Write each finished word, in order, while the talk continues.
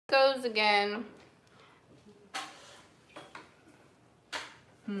goes again.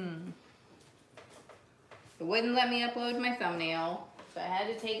 It wouldn't let me upload my thumbnail, so I had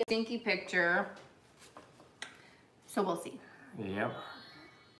to take a stinky picture. So we'll see. Yep.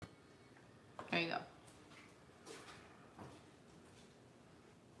 There you go.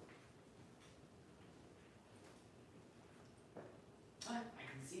 I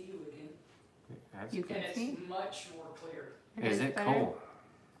can see you again. That's You good. can And see? it's much more clear. Is it better? cool?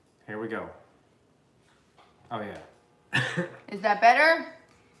 Here we go. Oh yeah. Is that better?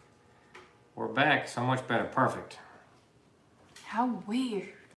 We're back. So much better. Perfect. How weird.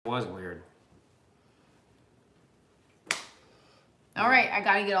 It was weird. All right, I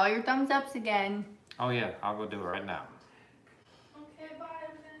gotta get all your thumbs ups again. Oh yeah, I'll go do it right now. Okay, bye.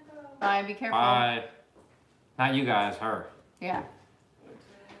 I'm gonna go. Bye, be careful. Bye. Not you guys, her. Yeah.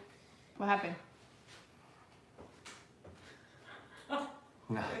 What happened?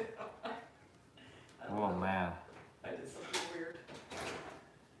 No. Oh man. I did something weird.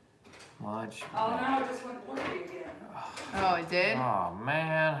 Much Oh, better. now it just went blurry again. Oh, it did? Oh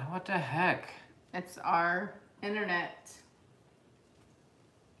man, what the heck? It's our internet.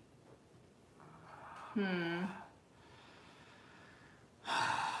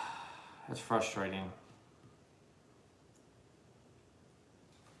 That's frustrating.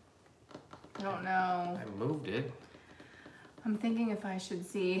 I don't know. I moved it. I'm thinking if I should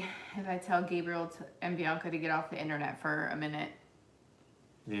see if I tell Gabriel and Bianca to get off the internet for a minute.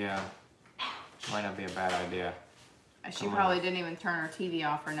 Yeah. Might not be a bad idea. She probably didn't even turn her TV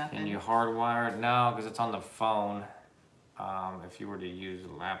off or nothing. Can you hardwire it? No, because it's on the phone. If you were to use a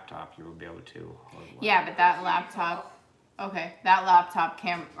laptop, you would be able to. Hardwire. Yeah, but that laptop, okay, that laptop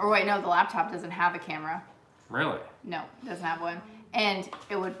or wait, no, the laptop doesn't have a camera. Really? No, it doesn't have one. And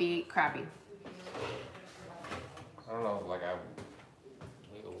it would be crappy. I don't know, like I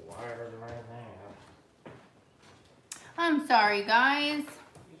need a wire or anything. I'm sorry, guys.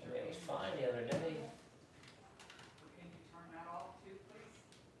 It was fine the other day. Can you turn that off too, please?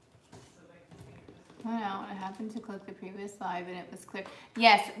 So they can see this. Well, I happened to click the previous live and it was clear.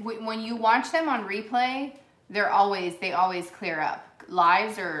 Yes, when you watch them on replay, they always clear up.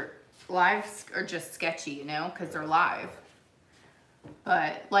 Lives are just sketchy, you know, because they're live.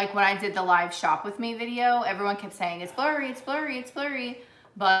 But like when I did the live shop with me video, everyone kept saying it's blurry, it's blurry, it's blurry.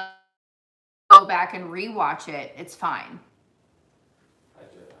 But go back and rewatch it, it's fine. I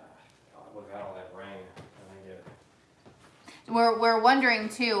just, look at all that rain. I think it. We're wondering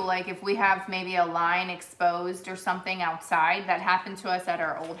too, like if we have maybe a line exposed or something outside. That happened to us at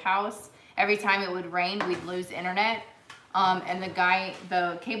our old house. Every time it would rain, we'd lose internet. And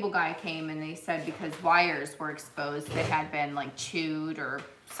the cable guy came and they said because wires were exposed, they had been like chewed or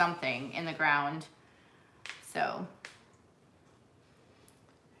something in the ground. So.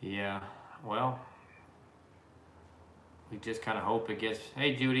 Yeah, well, we just kind of hope it gets,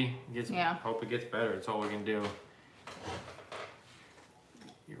 hey Judy, hope it gets better. That's all we can do.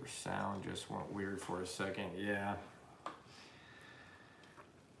 Your sound just went weird for a second, yeah.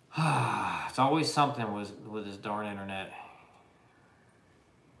 It's always something with this darn internet.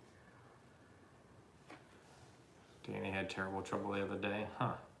 Danny had terrible trouble the other day,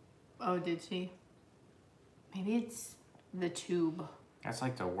 huh? Oh, did she? Maybe it's the tube. That's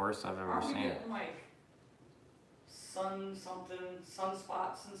like the worst I've ever Are we seen. getting like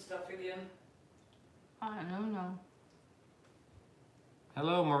sunspots and stuff again? I don't know.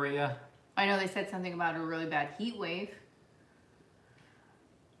 Hello, Maria. I know they said something about a really bad heat wave.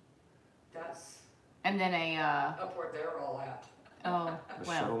 That's And then up where they're all at. oh, The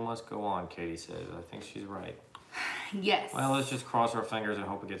well, show must go on, Katie says. I think she's right. yes. Well, let's just cross our fingers and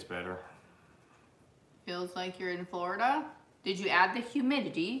hope it gets better. Feels like you're in Florida. Did you add the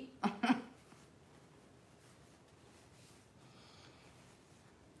humidity?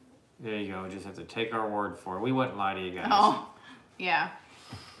 There you go. Just have to take our word for it. We wouldn't lie to you guys. Oh, yeah.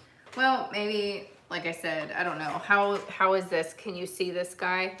 Well, maybe, like I said, I don't know. How is this? Can you see this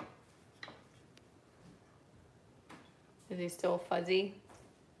guy? Is he still fuzzy?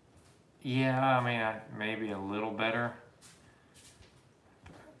 Yeah, I mean, maybe a little better.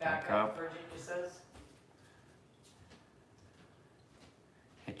 Back up, Virginia says.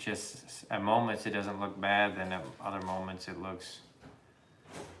 It just, at moments it doesn't look bad, then at other moments it looks...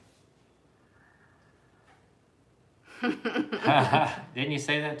 Didn't you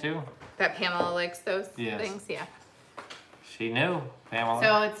say that too? That Pamela likes those Yes. things? Yeah. She knew, Pamela.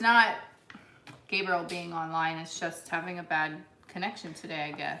 So it's not Gabriel being online, it's just having a bad connection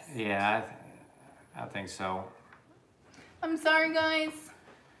today, I guess. Yeah, I think so. I'm sorry, guys.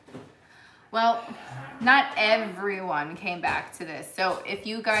 Well, not everyone came back to this. So if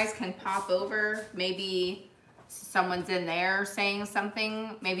you guys can pop over, maybe someone's in there saying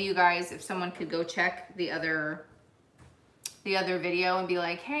something. Maybe you guys, if someone could go check the other video and be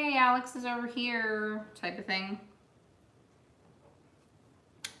like, hey, Alex is over here, type of thing.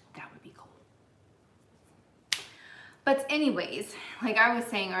 That would be cool. But anyways, like I was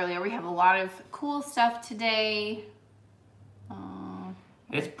saying earlier, we have a lot of cool stuff today.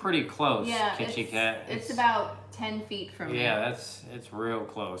 It's pretty close, yeah, Kitty Cat. It's about 10 feet from me. Yeah, it's real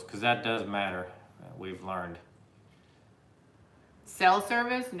close, because that does matter, we've learned. Cell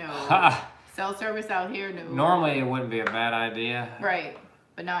service? No. Cell service out here? No. Normally it wouldn't be a bad idea. Right,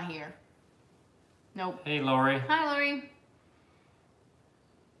 but not here. Nope. Hey, Lori. Hi, Lori.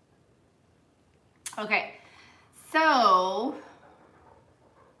 Okay, so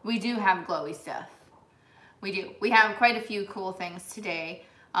we do have glowy stuff. We do. We have quite a few cool things today.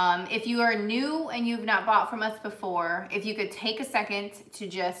 If you are new and you've not bought from us before, if you could take a second to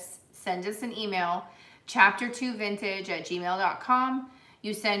just send us an email, chapter2vintage@gmail.com.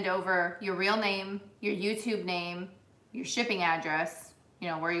 You send over your real name, your YouTube name, your shipping address, you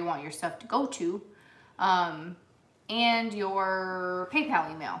know, where you want your stuff to go to, and your PayPal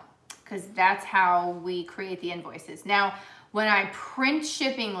email, because that's how we create the invoices. Now, when I print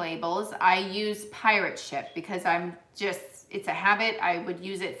shipping labels, I use Pirate Ship because it's a habit. I would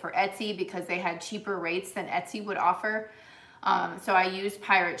use it for Etsy because they had cheaper rates than Etsy would offer. So I use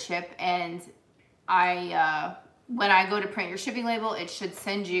Pirate Ship, and when I go to print your shipping label, it should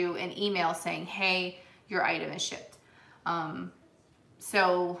send you an email saying, hey, your item is shipped. And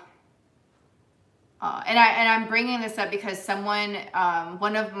I'm bringing this up because someone,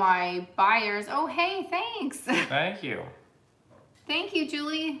 one of my buyers, oh, hey, thanks. Thank you. Thank you,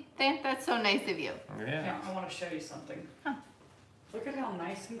 Julie. That's so nice of you. Yeah. Now, I want to show you something. Huh. Look at how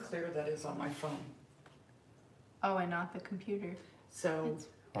nice and clear that is on my phone. Oh, and not the computer. So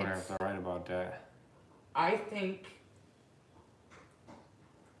I wonder if they're right about that. I think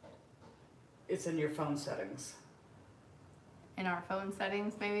it's in your phone settings. In our phone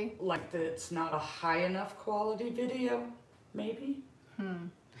settings, maybe? Like that it's not a high enough quality video, maybe?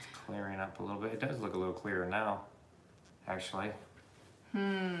 It's clearing up a little bit. It does look a little clearer now, actually.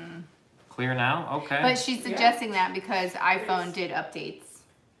 Clear now? Okay. But she's suggesting that because iPhone did updates.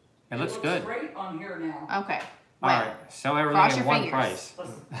 It looks It good. looks great on here now. Okay. All right. Sell everything cross at your one fingers. price.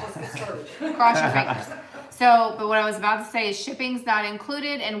 Let's get started. Cross your fingers. So, but what I was about to say is shipping's not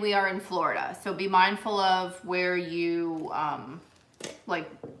included, and we are in Florida. So be mindful of where you, like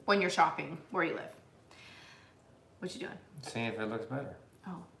when you're shopping, where you live. What you doing? See if it looks better.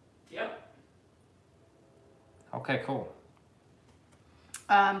 Oh. Yep. Okay, cool.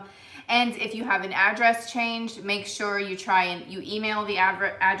 And if you have an address change, make sure you email the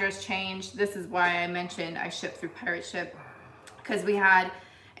address change. This is why I mentioned I ship through Pirate Ship, because we had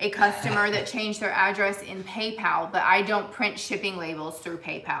a customer that changed their address in PayPal, but I don't print shipping labels through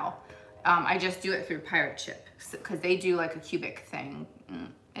PayPal. I just do it through Pirate Ship because they do like a cubic thing.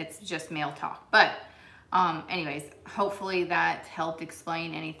 It's just mail talk. But anyways, hopefully that helped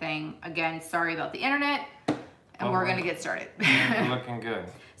explain anything. Again, sorry about the internet. And we're gonna get started. We're looking good.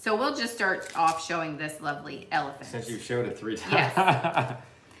 So we'll just start off showing this lovely elephant. Since you showed it 3 times.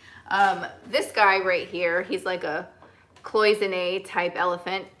 Yes. This guy right here, he's like a cloisonne type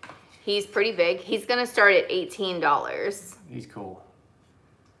elephant. He's pretty big. He's gonna start at $18. He's cool.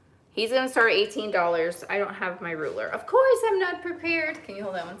 He's gonna start at $18. I don't have my ruler. Of course I'm not prepared. Can you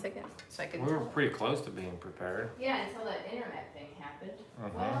hold that 1 second? So I can. We were pretty close to being prepared. Yeah, until that internet thing happened.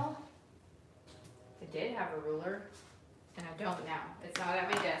 Well, I did have a ruler, and I don't now. It's not at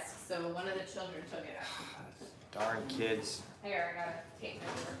my desk, so one of the children took it out. Darn kids. Here, I gotta take my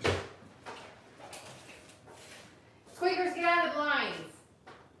ruler. Squeakers, get out of the blinds.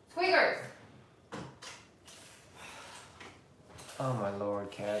 Squeakers. Oh my lord,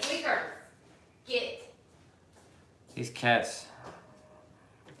 cats. Squeakers. Get it. These cats are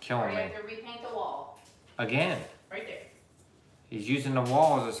killing Or you me. have to repaint the wall. Again. Right there. He's using the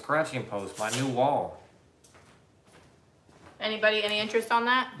wall as a scratching post, my new wall. Anybody, any interest on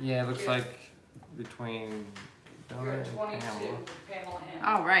that? Yeah, it looks like between You're Donut at and 22 Pamela. with Pamela Henn.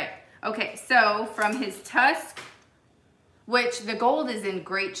 All right. Okay, so from his tusk, which the gold is in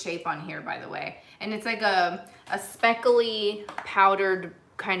great shape on here, by the way. And it's like a speckly powdered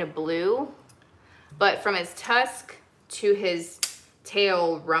kind of blue. But from his tusk to his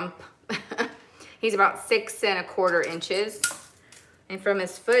tail rump, he's about 6 1/4 inches. And from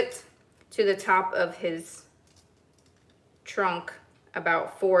his foot to the top of his trunk,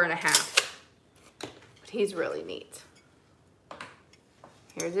 about 4 1/2. But he's really neat.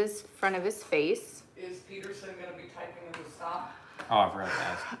 Here's his front of his face. Is Peterson gonna be typing in the stop? Oh, I forgot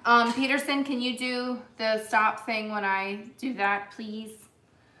to ask. Peterson, can you do the stop thing when I do that, please?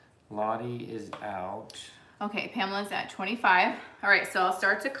 Lottie is out. Okay, Pamela's at 25. All right, so I'll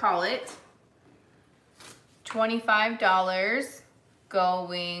start to call it. $25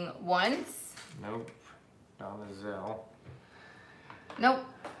 going once. Nope. Down the Zelle. Nope.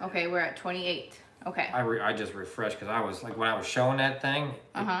 Okay, we're at 28. Okay. I just refreshed because I was like, when I was showing that thing,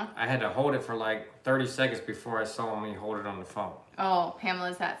 I had to hold it for like 30 seconds before I saw me hold it on the phone. Oh,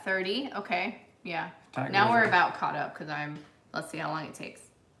 Pamela's at 30. Okay, yeah. Tiger's Now we're at- about caught up because let's see how long it takes.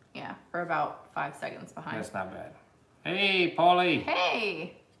 Yeah, we're about 5 seconds behind. That's not bad. Hey, Paulie.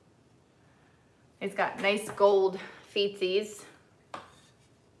 Hey! It's got nice gold feetsies.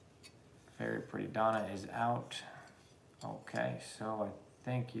 Very pretty. Donna is out. Okay, so I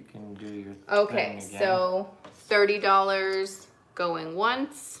think you can do your Okay, thing again. so $30 going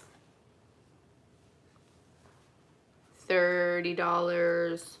once.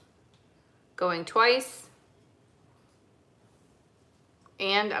 $30 going twice.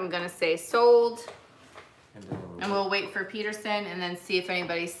 And I'm gonna say sold. And we'll wait for Peterson and then see if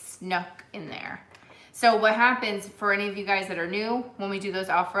anybody snuck in there. So what happens for any of you guys that are new, when we do those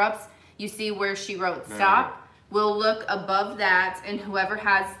offer ups, you see where she wrote stop. We'll look above that, and whoever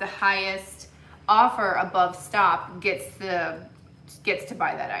has the highest offer above stop gets to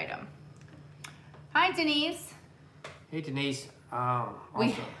buy that item. Hi, Denise. Hey, Denise. We-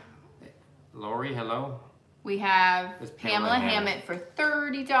 Also, Lori, hello. We have It's Pamela Hammett for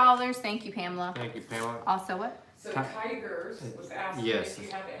 $30. Thank you, Pamela. Thank you, Pamela. Also what? So Tigers was asking Yes. if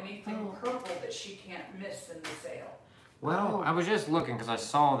you have anything purple that she can't miss in the sale. Well, I was just looking because I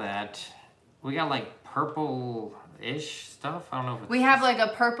saw that. We got like purple-ish stuff. I don't know if it's... We have like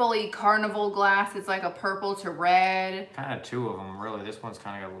a purpley carnival glass. It's like a purple to red. kind of two of them, really. This one's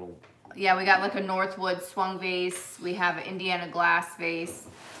kind of got a little... Yeah, we got like a Northwood swung vase. We have an Indiana glass vase.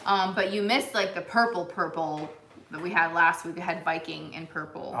 But you missed like the purple that we had last week. We had Viking in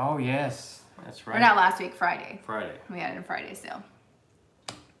purple. Oh, yes. That's right. Or not last week, Friday. Friday. We had it in Friday sale.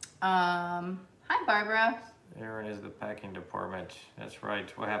 Hi, Barbara. Aaron is the packing department. That's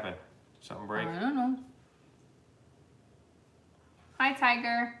right. What happened? Something break? I don't know. Hi,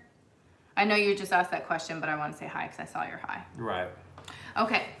 Tiger. I know you just asked that question, but I want to say hi because I saw your hi. Right.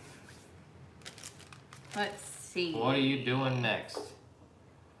 Okay. Let's see. What are you doing next?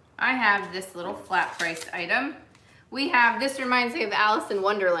 I have this little flat price item. We have, this reminds me of Alice in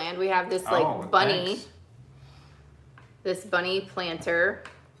Wonderland. We have this like bunny, thanks. this bunny planter.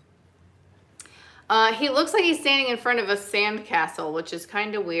 He looks like he's standing in front of a sand castle, which is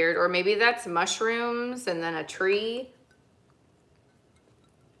kind of weird. Or maybe that's mushrooms and then a tree.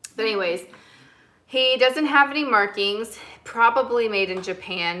 But anyways, he doesn't have any markings, probably made in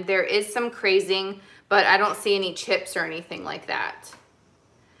Japan. There is some crazing, but I don't see any chips or anything like that.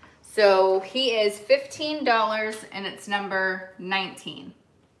 So he is $15 and it's number 19.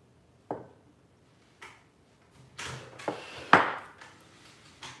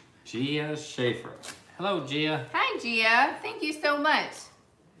 Gia Schaefer. Hello, Gia. Hi, Gia. Thank you so much.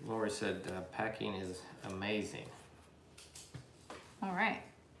 Lori said packing is amazing. All right.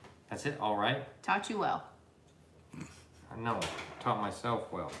 That's it? All right? Taught you well. I know. Taught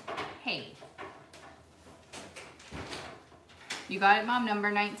myself well. Hey. You got it, Mom?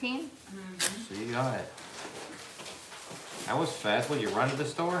 Number 19? So you got it. That was fast. Would you run to the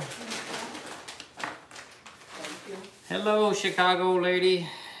store? Thank you. Hello, Chicago lady.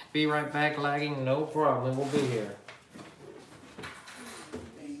 Be right back, lagging. No problem. We'll be here.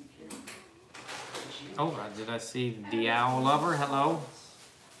 Thank you. Oh, did I see the owl lover? Hello.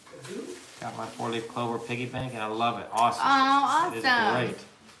 Who? Got my 4-leaf clover piggy bank, and I love it. Awesome. Oh, It is awesome. great.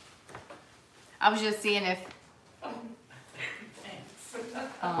 I was just seeing if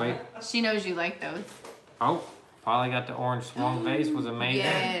Thanks. Wait. she knows you like those. Oh, finally got the orange swung vase. Was amazing.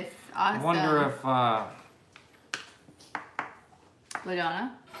 Yes, awesome. I wonder if,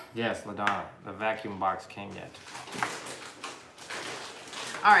 LaDonna? yes, LaDonna, the vacuum box came yet.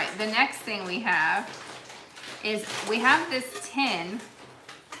 All right, the next thing we have is we have this tin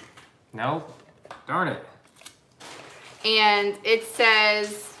No? Darn it. and it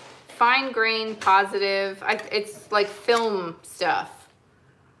says fine grain positive. It's like film stuff.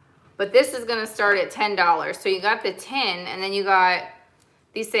 But this is gonna start at $10. So you got the tin and then you got,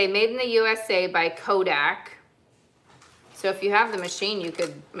 these say made in the USA by Kodak. So if you have the machine, you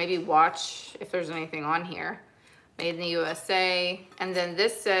could maybe watch if there's anything on here. Made in the USA. And then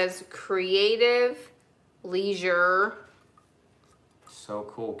this says creative leisure. So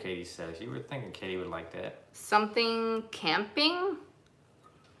cool, Katie says. You were thinking Katie would like that. Something camping.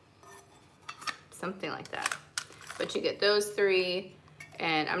 something like that. But you get those 3,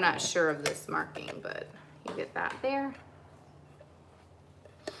 and I'm not sure of this marking, but you get that there.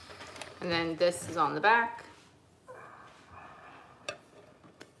 And then this is on the back.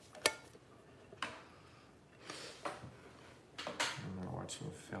 I'm gonna watch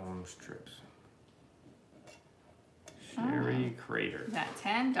some film strips. Sherry Crater. Is that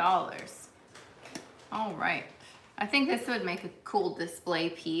 $10? All right. I think this would make a cool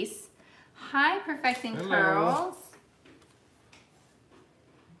display piece. Hi, Perfecting Hello. Pearls.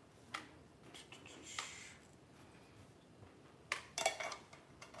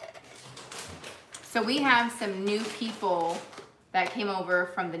 So we have some new people that came over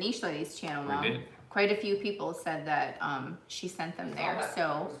from the Niche Ladies channel, Mom. We did. Quite a few people said that she sent them there. I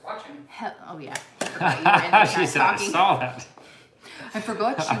So, was watching. oh yeah, I forgot you were in there She said, I talking. saw that. I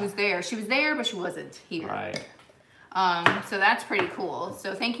forgot she was there. She was there, but she wasn't here. Right. So that's pretty cool.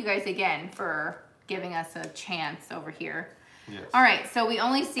 So thank you guys again for giving us a chance over here. Yes. All right, so we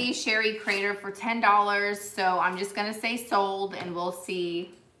only see Sherry Crater for $10. So I'm just gonna say sold, and we'll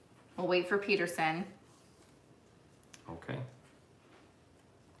see. We'll wait for Peterson. Okay.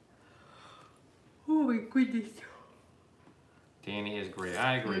 Oh my goodness. Danny is great.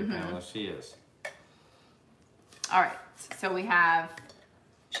 I agree, Pamela. She is. All right, so we have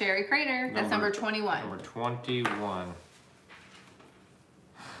Sherry Crater. That's number 21. Number 21.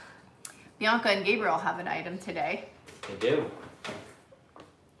 Bianca and Gabriel have an item today. They do.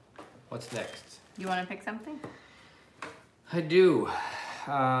 What's next? You want to pick something? I do.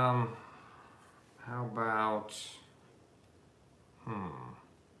 How about...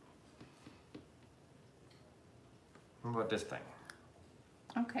 What about this thing?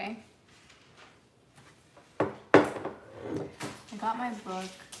 Okay. I got my book.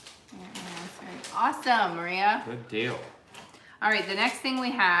 Awesome, Maria. Good deal. All right, the next thing we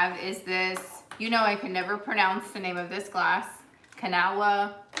have is this. You know I can never pronounce the name of this glass.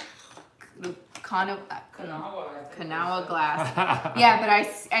 Kanawa glass. Yeah, but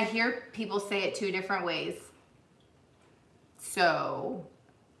I hear people say it 2 different ways. So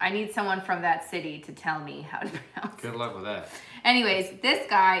I need someone from that city to tell me how to pronounce it. Good luck with that. Anyways, this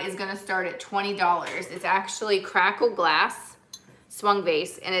guy is gonna start at $20. It's actually crackle glass, swung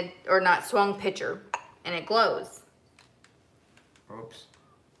vase, and it, or not, swung pitcher, and it glows. Oops.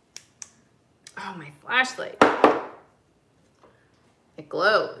 Oh, my flashlight. It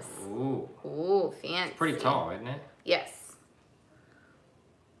glows. Ooh. Ooh, fancy. Pretty tall, isn't it? Yes.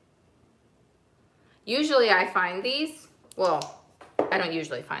 Usually I find these, well, I don't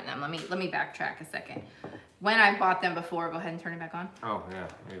usually find them. Let me backtrack a second. When I've bought them before, go ahead and turn it back on. Oh, yeah.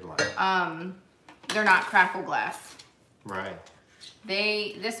 You'd like. They're not crackle glass. Right.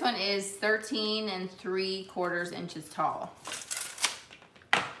 This one is 13 3/4 inches tall.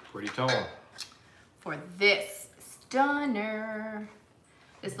 Pretty tall. For this stunner.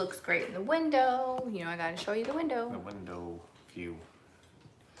 This looks great in the window. You know, I gotta show you the window. The window view.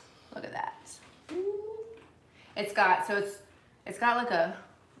 Look at that. It's got like a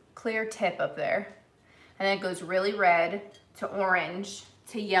clear tip up there. And then it goes really red to orange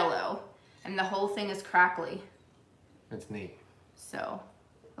to yellow. And the whole thing is crackly. That's neat. So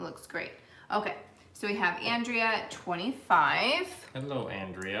it looks great. Okay, so we have Andrea at 25. Hello,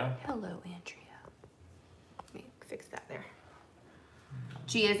 Andrea. Hello, Andrea. Let me fix that there.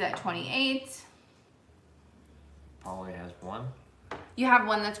 Gia's at 28. Polly has one. You have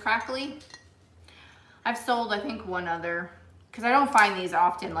one that's crackly? I've sold, I think, one other. Because I don't find these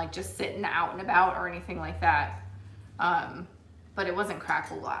often, like just sitting out and about or anything like that. But it wasn't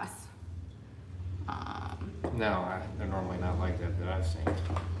crackle glass. No, they're normally not like that I've seen.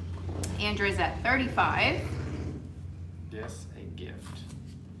 Andrea's at 35. Yes, a gift.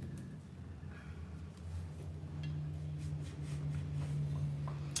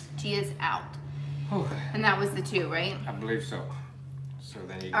 Gia's out. Whew. And that was the 2, right? I believe so. So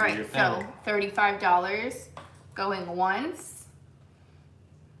then you All do your right, so thing. $35 going once.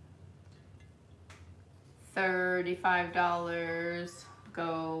 $35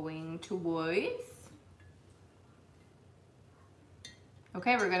 going twice.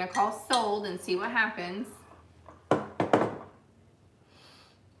 Okay, we're gonna call sold and see what happens.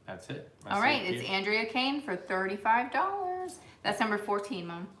 That's it. All right, it's Andrea Kane for $35. That's number 14,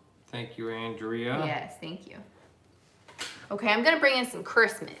 Mom. Thank you, Andrea. Yes, thank you. Okay, I'm gonna bring in some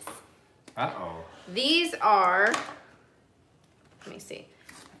Christmas. Uh-oh. These are, let me see.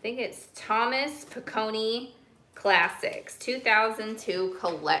 I think it's Thomas Piccone Classics 2002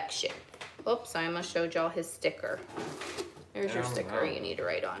 collection. Oops, I almost showed y'all his sticker. There's your sticker you need to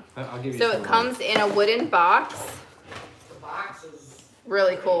write on. I'll give you So some it comes in a wooden box. The box is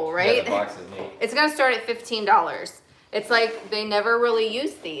Really cool, right? Yeah, the box is neat. It's gonna start at $15. It's like they never really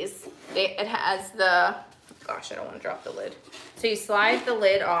use these. It has the, gosh, I don't want to drop the lid. So you slide the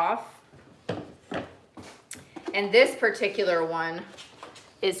lid off. And this particular one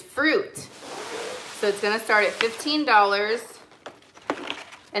is fruit. So it's gonna start at $15.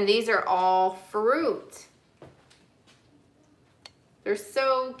 And these are all fruit. They're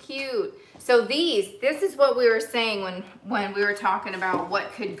so cute. So this is what we were saying when we were talking about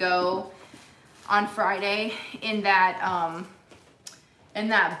what could go on Friday in that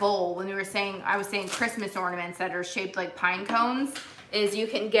bowl. When we were saying, I was saying Christmas ornaments that are shaped like pine cones, is you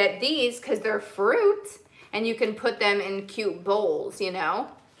can get these because they're fruit and you can put them in cute bowls, you know?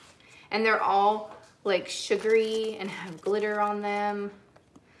 And they're all like sugary and have glitter on them.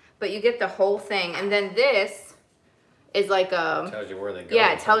 But you get the whole thing. And then this is like a... Tells you where they go.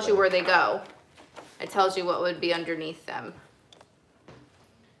 Yeah, it tells you where they go. It tells you what would be underneath them.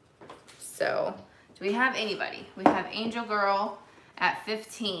 So, do we have anybody? We have Angel Girl at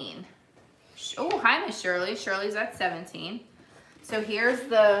 15. Oh, hi, Miss Shirley. Shirley's at 17. So here's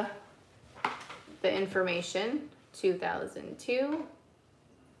the information. 2002.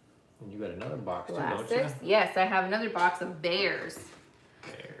 You got another box too, Classics. don't you? Yes, I have another box of bears.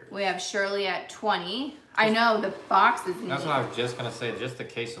 Bears. We have Shirley at 20. I know, the box is neat. That's what I was just gonna say. Just the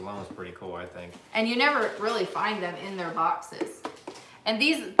case alone is pretty cool, I think. And you never really find them in their boxes. And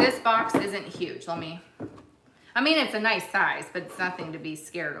this box isn't huge. I mean, it's a nice size, but it's nothing to be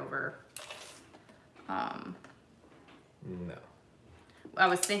scared over. No. I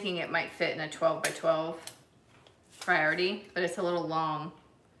was thinking it might fit in a 12 by 12 priority, but it's a little long.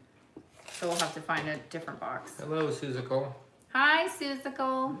 So we'll have to find a different box. Hello, Suzical. Hi,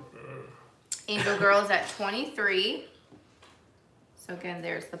 Suzical. Angel Girl's at 23. So again,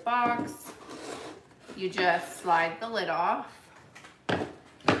 there's the box. You just slide the lid off.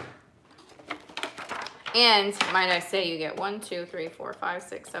 And might I say, you get 1, 2, 3, 4, 5,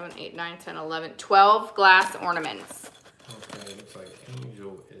 6, 7, 8, 9, 10, 11, 12 glass ornaments. Okay, looks like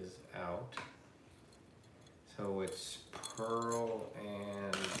Angel is out. So it's pearl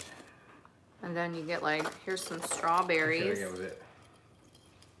and... And then you get like, here's some strawberries. Okay, there goes it.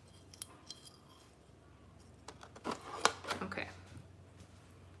 Okay.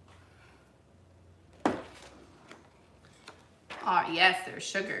 Yes, they're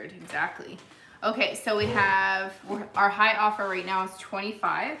sugared, exactly. Okay, so we have, our high offer right now is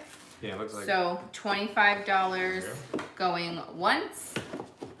 25. Yeah, it looks like... So $25 going once.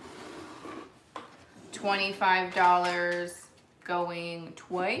 $25 going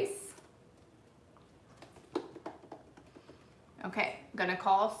twice. Okay, I'm gonna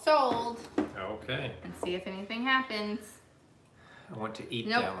call sold Okay. and see if anything happens. I want to eat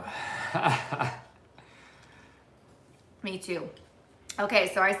Nope. them. Me too.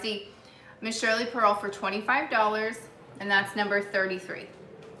 Okay, so I see Miss Shirley Pearl for $25, and that's number 33.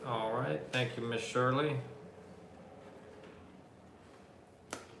 All right, thank you, Miss Shirley.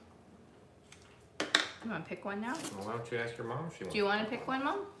 You wanna pick one now? Well, why don't you ask your mom if she wants? Do you wanna pick one,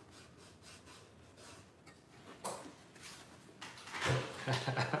 Mom?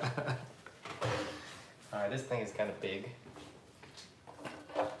 All right, this thing is kind of big.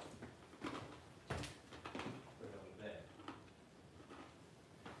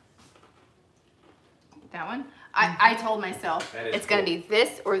 That one? I told myself That is it's gonna cool. be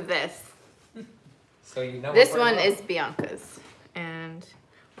this or this. So you know. This what one we're is Bianca's, and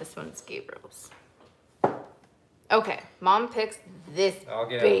this one's Gabriel's. Okay, Mom picks this I'll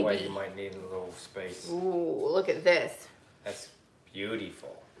get out of the way. baby. You might need a little space. Ooh, look at this. That's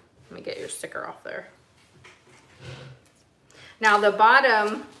beautiful. Let me get your sticker off there. Now the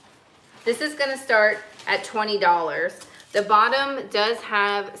bottom, this is gonna start at $20. The bottom does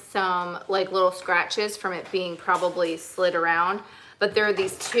have some like little scratches from it being probably slid around, but there are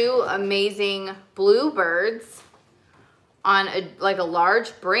these two amazing bluebirds on like a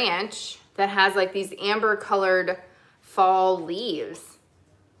large branch that has like these amber colored fall leaves.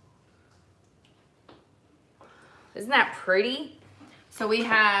 Isn't that pretty? So we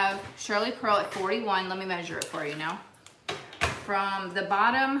have Shirley Pearl at 41. Let me measure it for you now. From the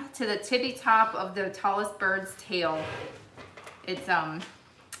bottom to the tippy top of the tallest bird's tail, it's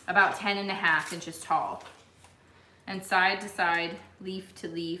about 10.5 inches tall. And side to side, leaf to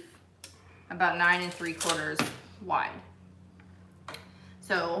leaf, about 9 3/4 wide.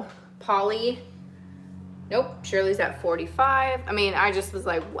 So Polly, nope, Shirley's at 45. I mean, I just was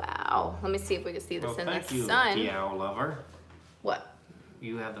like, wow. Let me see if we can see this in the thank you, sun. DL lover. What?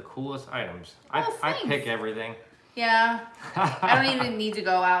 You have the coolest items. Oh, I thanks. pick everything. Yeah, I don't even need to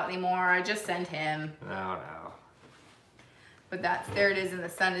go out anymore. I just send him. No. But there it is in the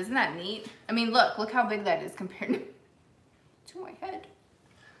sun. Isn't that neat? I mean, look how big that is compared to my head.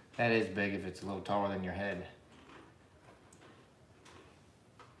 That is big if it's a little taller than your head.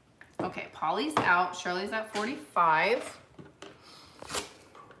 Okay, Polly's out. Shirley's at 45.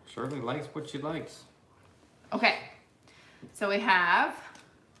 Shirley likes what she likes. Okay, so we have.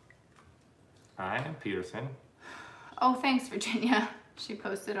 I am Peterson. Oh, thanks, Virginia. She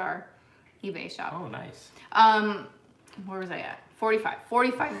posted our eBay shop. Oh, nice. Where was I at? 45.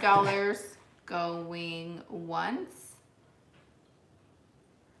 $45 going once.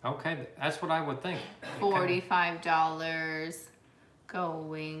 Okay, that's what I would think. $45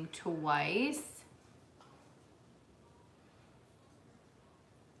 going twice.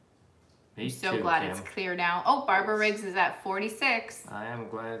 I'm so glad it's clear now. Oh, Barbara Riggs is at 46. I am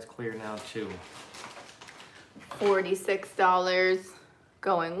glad it's clear now too. $46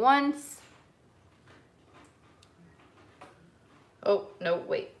 going once. Oh, no,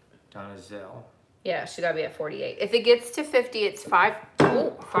 wait. Donna Zell. Yeah, she gotta be at 48. If it gets to 50, it's $5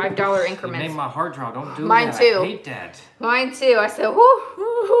 increments. You made my heart draw. Don't do Mine that. too. I hate that. Mine too. I said, whoo,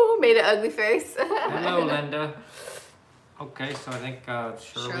 whoo, whoo, made an ugly face. Hello, Linda. Okay, so I think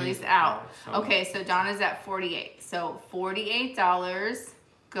Shirley's out. So. Okay, so Donna's at 48. So $48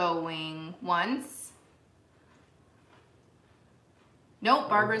 going once. Nope,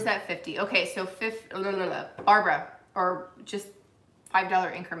 Barbara's at 50. Okay, so Barbara, or just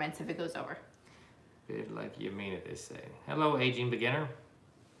 $5 increments if it goes over. Bid like you mean it, they say. Hello, aging beginner.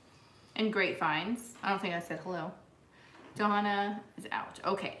 And great finds. I don't think I said hello. Donna is out.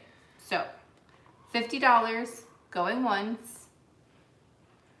 Okay, so $50 going once.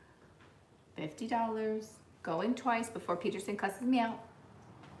 $50 going twice before Peterson cusses me out.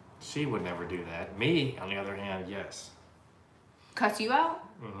 She would never do that. Me, on the other hand, yes. Cuss you out?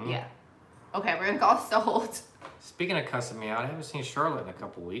 Mm-hmm. Yeah. Okay, we're gonna call sold. Speaking of cussing me out, I haven't seen Charlotte in a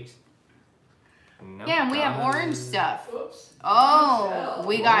couple weeks. Nope, Yeah, and we have orange stuff. Oops. Oh,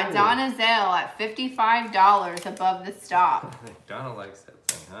 we got Donna Zell at $55 above the stop. Donna likes that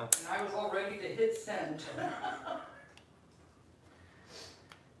thing, huh? And I was all ready to hit send.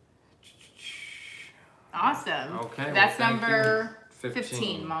 Awesome. Okay, well, That's thank number you.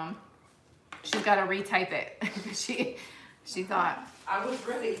 15, Mom. She's got to retype it. she thought. I was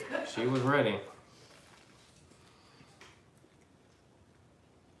ready. She was ready.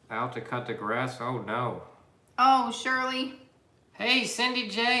 Out to cut the grass? Oh, no. Oh, Shirley. Hey, Cindy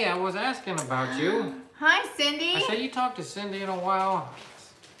J, I was asking about you. Hi, Cindy. I said you talked to Cindy in a while.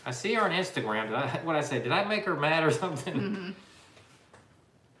 I see her on Instagram. What'd I say? Did I make her mad or something? Mm-hmm.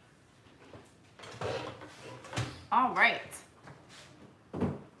 All right.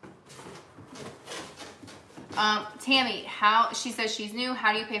 Tammy, she says she's new.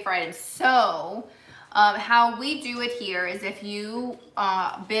 How do you pay for items? So, how we do it here is if you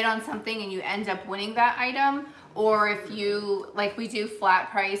bid on something and you end up winning that item, or if you, like we do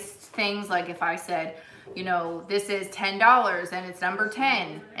flat priced things, like if I said, you know, this is $10 and it's number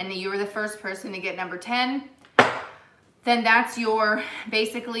 10, and you were the first person to get number 10, then that's your,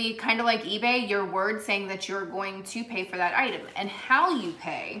 basically kind of like eBay, your word saying that you're going to pay for that item. And how you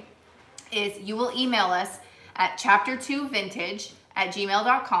pay is you will email us at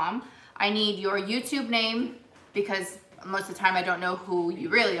chapter2vintage@gmail.com. I need your YouTube name, because most of the time I don't know who you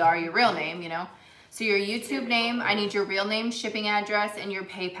really are, your real name, you know. So your YouTube name, I need your real name, shipping address, and your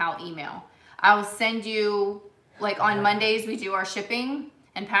PayPal email. I will send you, like on Mondays we do our shipping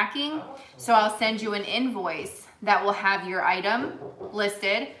and packing, so I'll send you an invoice that will have your item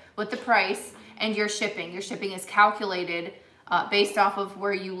listed with the price and your shipping. Your shipping is calculated based off of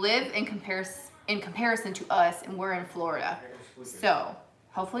where you live in comparison to us, and we're in Florida. So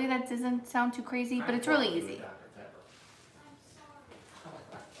hopefully that doesn't sound too crazy, but it's really easy.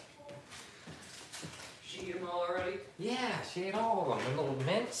 She ate them all already? Yeah, she ate all of them. The little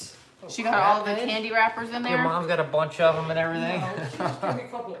mints. She got all the candy wrappers in Your there. mom's got a bunch of them and everything. No, she just gave me a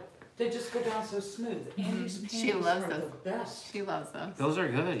couple. They just go down so smooth. Andy's She candies loves are those. the best. She loves those. Those are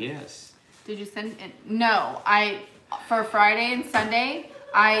good, yes. Did you send it? No, for Friday and Sunday,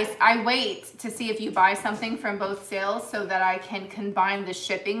 I wait to see if you buy something from both sales so that I can combine the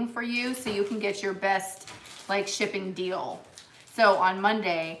shipping for you, so you can get your best like shipping deal. So on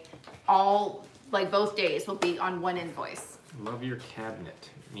Monday, both days will be on one invoice. Love your cabinet,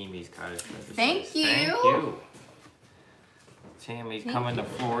 Mimi's Cottage Treasure. Thank you. Thank you. Tammy's coming to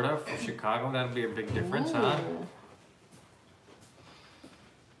Florida from Chicago. That'll be a big difference, huh?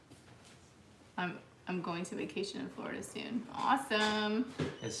 Ooh. I'm going to vacation in Florida soon. Awesome.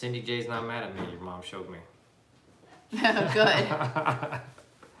 And Cindy J's not mad at me. Your mom showed me. Good.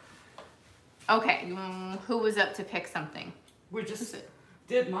 Okay, who was up to pick something? We just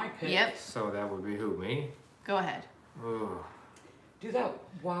did my pick. Yep. So that would be who, me? Go ahead. Ooh. Do that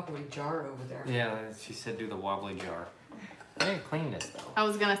wobbly jar over there. Yeah, she said do the wobbly jar. I didn't clean this though. I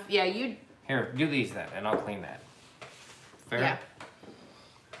was gonna, yeah, you. Here, do these then, and I'll clean that. Fair? Yeah.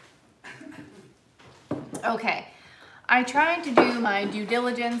 Okay. I tried to do my due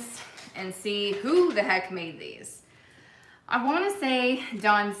diligence and see who the heck made these. I want to say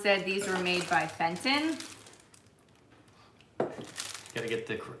Dawn said these were made by Fenton. Gotta get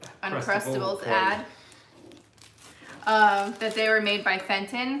the Uncrustables ad. That they were made by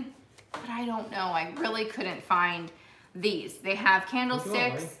Fenton, but I don't know. I really couldn't find these. They have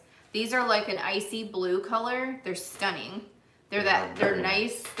candlesticks. These are like an icy blue color. They're stunning. They're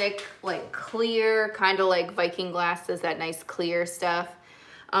nice, thick, like clear, kind of like Viking glasses, that nice clear stuff.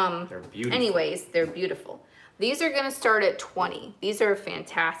 They're beautiful. Anyways, they're beautiful. These are gonna start at 20. These are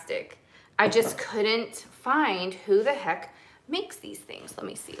fantastic. I just couldn't find who the heck makes these things. Let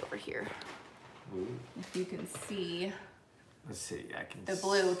me see over here. Ooh. If you can see. Let's see, I can The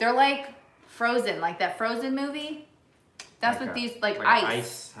blue. They're like Frozen, like that Frozen movie. That's what these, like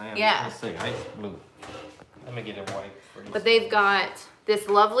ice. Yeah. Let's see, ice blue. Let me get a white for you. But they've got this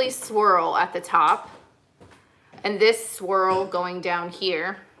lovely swirl at the top and this swirl going down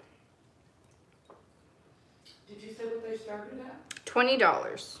here. Did you say what they started at? $20.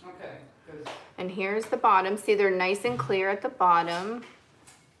 Okay, good. And here's the bottom. See, they're nice and clear at the bottom.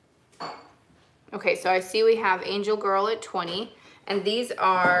 Okay, so I see we have Angel Girl at 20, and these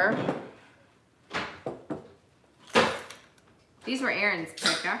were Aaron's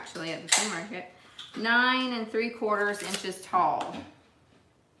pick actually at the flea market. 9 3/4 inches tall.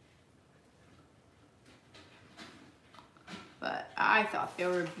 But I thought they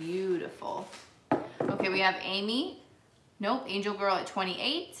were beautiful. Okay, we have Amy. Nope, Angel Girl at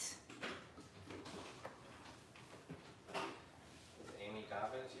 28. Is Amy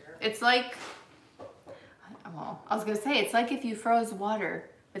Dobbins here? It's like, well, I was gonna say, it's like if you froze water,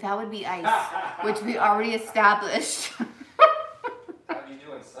 but that would be ice, which we already established. How'd you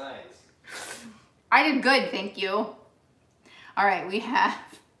do in science? I did good, thank you. All right, we have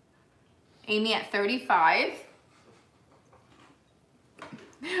Amy at 35.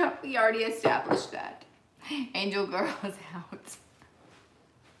 We already established that. Angel Girl is out.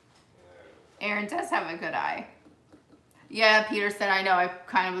 Aaron does have a good eye. Yeah, Peter said, I know. I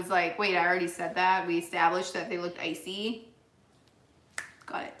kind of was like, wait, I already said that. We established that they looked icy.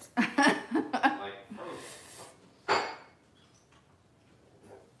 Got it. Like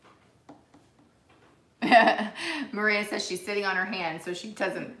Maria says she's sitting on her hand, so she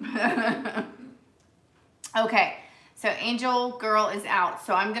doesn't. Okay, so Angel Girl is out.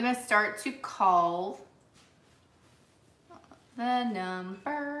 So I'm going to start to call the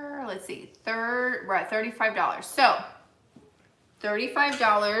number. Let's see. We're at $35. So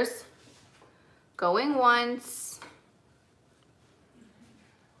 $35 going once.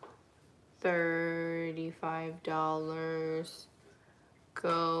 $35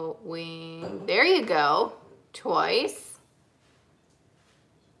 going, there you go, twice.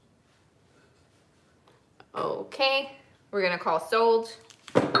 Okay, we're gonna call sold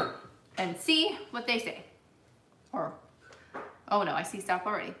and see what they say. Or, oh no, I see stop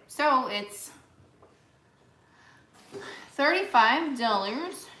already. So it's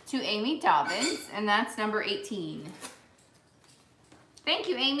 $35 to Amy Dobbins, and that's number 18. Thank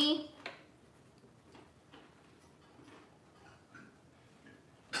you, Amy.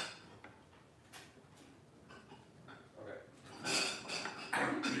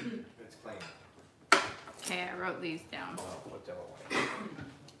 it's clean. Okay, I wrote these down. I'll put them away.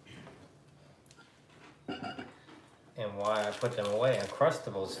 And why I put them away,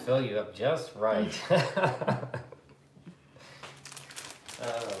 Uncrustables fill you up just right.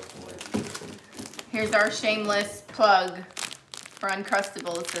 Oh boy. Here's our shameless plug for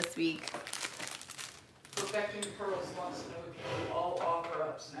Uncrustables this week. Perfecting Pearls wants to know if you do all offer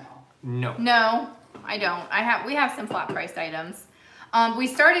ups now. No. No, I don't. We have some flat price items. We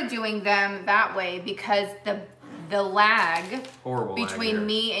started doing them that way because the lag Horrible between lag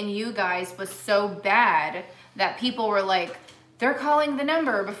me and you guys was so bad that people were like, they're calling the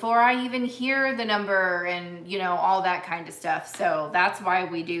number before I even hear the number, and you know, all that kind of stuff. So that's why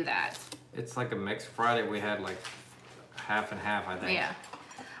we do that. It's like a mixed Friday. We had like half and half, I think. Yeah.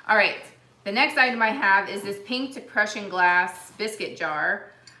 All right. The next item I have is this pink depression glass biscuit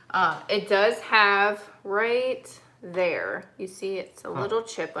jar. It does have right there. You see it's a little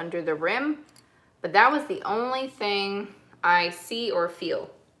chip under the rim, but that was the only thing I see or feel.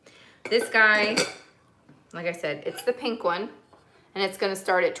 This guy, like I said, it's the pink one, and it's gonna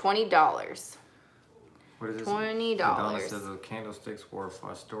start at $20. What is this? $20. Madonna says the candlesticks were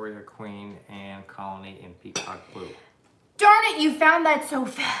for Astoria Queen and Colony in Peacock Blue. Darn it, you found that so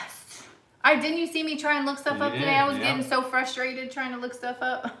fast. Didn't you see me try and look stuff up today? I was yeah. getting so frustrated trying to look stuff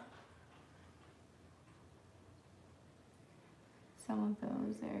up. Some of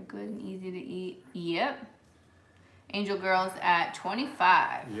those are good and easy to eat. Yep. Angel Girls at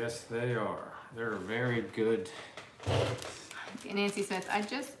 25. Yes, they are. They're very good. Nancy Smith, I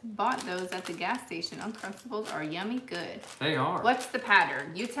just bought those at the gas station. Uncrustables are yummy good. They are. What's the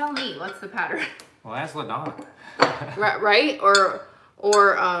pattern? You tell me. What's the pattern? Well, that's LaDonna. Right? Or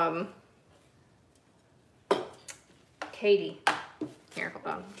Katie. Here, hold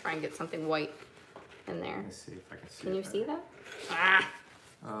on. Try and get something white in there. Let me see if I can see. Can you it see better. that?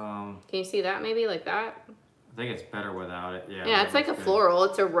 Can you see that maybe like that? I think it's better without it. Yeah. Yeah, it's like a good. floral.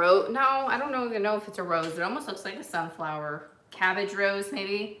 It's a rose. No, I don't even know if it's a rose. It almost looks like a sunflower. Cabbage rose,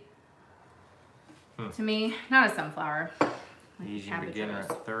 maybe. To me, not a sunflower. Asian beginner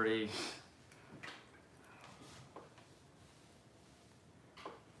rose. at 30.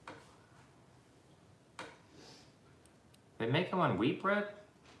 They make them on wheat bread?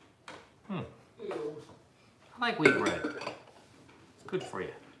 I like wheat bread. It's good for you.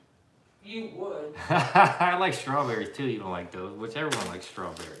 You would. I like strawberries too. You don't like those, which everyone likes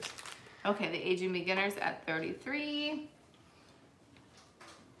strawberries. Okay, the Aging Beginners at 33.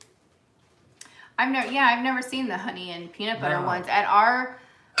 I've never seen the honey and peanut butter ones. At our,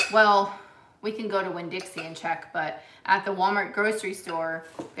 well, we can go to Winn-Dixie and check, but at the Walmart grocery store,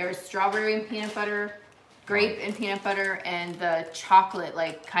 there's strawberry and peanut butter, grape and peanut butter, and the chocolate,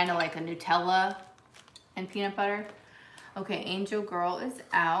 like kind of like a Nutella and peanut butter. Okay, Angel Girl is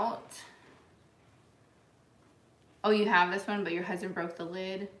out. Oh, you have this one, but your husband broke the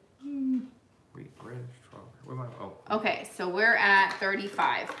lid. Wheat bread, strawberry. Where am I? Oh. Okay, so we're at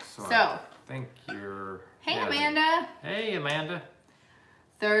 35. So I think you're. Hey, yeah, Amanda. Hey, Amanda.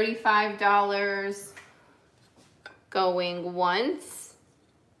 $35 going once.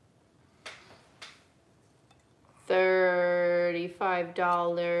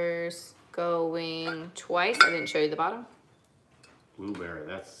 $35 going twice. I didn't show you the bottom. Blueberry,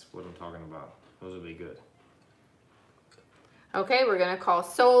 that's what I'm talking about. Those would be good. Okay, we're gonna call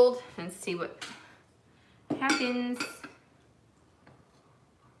sold and see what happens.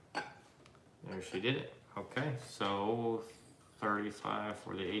 There, she did it. Okay, so 35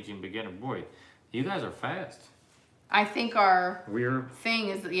 for the Aging Beginner. Boy, you guys are fast. I think our We're thing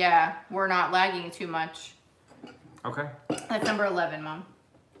is, yeah, we're not lagging too much. okay. That's number 11, Mom.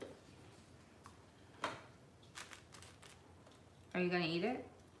 Are you gonna eat it?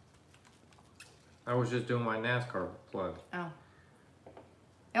 I was just doing my NASCAR plug. Oh.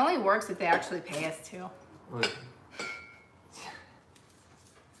 It only works if they actually pay us to. Look.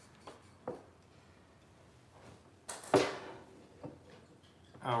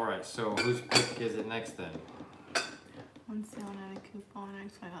 All right, so whose pick is it next then? One sale and a coupon.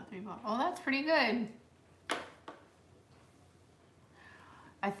 I got $3. Oh, that's pretty good.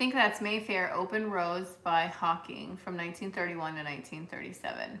 I think that's Mayfair Open Rose by Hawking from 1931 to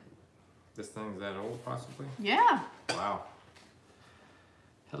 1937. This thing's that old, possibly? Yeah. Wow.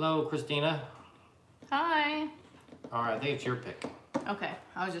 Hello, Christina. Hi. All right, I think it's your pick. Okay.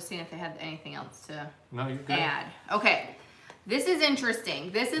 I was just seeing if they had anything else to No, you're good. add. Okay. This is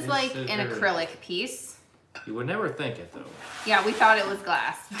interesting. This is like is an very acrylic piece. You would never think it, though. Yeah, we thought it was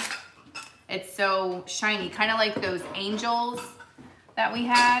glass. It's so shiny. Kind of like those angels that we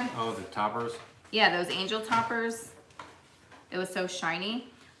had. Oh, the toppers? Yeah, those angel toppers. It was so shiny.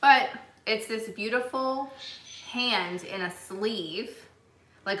 But it's this beautiful hand in a sleeve,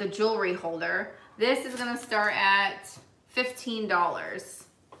 like a jewelry holder. This is gonna start at $15.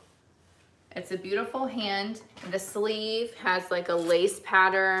 It's a beautiful hand. The sleeve has like a lace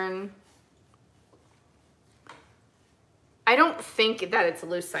pattern. I don't think that it's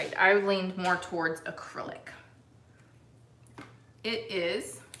lucite. I leaned more towards acrylic. It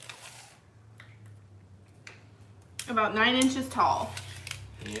is about 9 inches tall.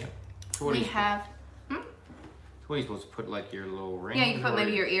 Yeah. We have, What are you supposed to put, like your little ring? yeah, you can put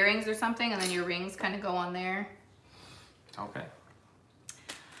maybe your earrings or something, and then your rings kind of go on there. Okay.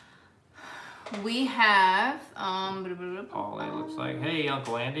 We have, All it looks like. Hey,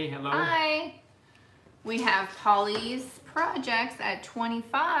 Uncle Andy. Hello. hi. We have Polly's Projects at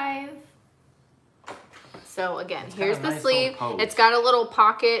 25. So again, It's here's got a the nice sleeve. little pose. It's got a little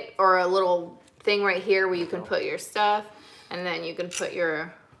pocket or a little thing right here where you can put your stuff, and then you can put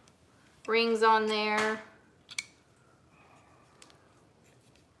your rings on there.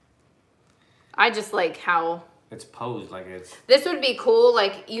 I just like how It's posed like it's. This would be cool.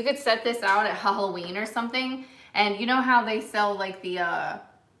 Like you could set this out at Halloween or something. And you know how they sell like the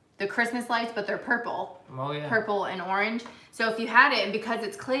Christmas lights, but they're purple. Oh yeah. Purple and orange. So if you had it, and because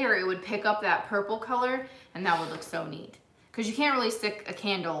it's clear, it would pick up that purple color, and that would look so neat. Because you can't really stick a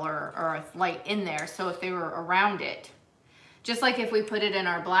candle or a light in there. So if they were around it, just like if we put it in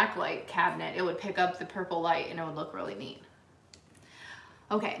our black light cabinet, it would pick up the purple light and it would look really neat.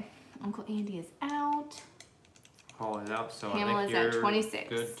 Okay, Uncle Andy is out. Haul it out, so Pamela's I think at you're 26.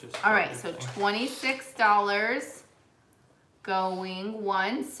 good to All right, start so everything. $26 going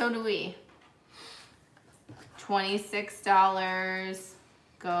once. So do we. $26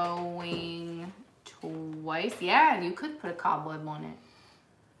 going twice. Yeah, you could put a cobweb on it.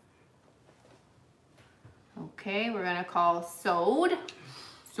 Okay, we're gonna call sold.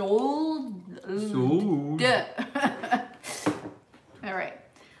 Sold. Sold. All right.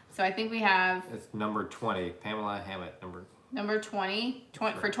 So I think we have It's number 20, Pamela Hammett. number 20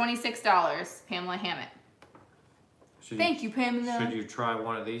 for $26, Pamela Hammett. Thank you, Pamela. Should you try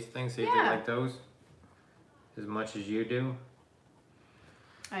one of these things? See if Yeah. they like those as much as you do.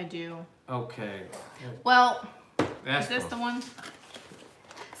 I do. Okay. Well, That's is this the one?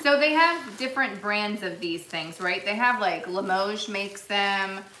 So they have different brands of these things, right? They have like Limoges makes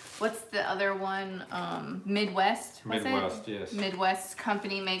them. What's the other one? Midwest. Was Midwest, it? yes. Midwest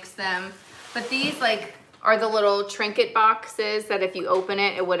company makes them. But these like are the little trinket boxes that if you open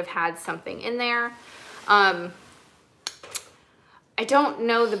it, it would have had something in there. I don't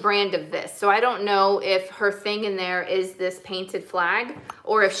know the brand of this, so I don't know if her thing in there is this painted flag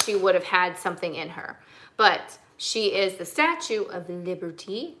or if she would have had something in her. But she is the Statue of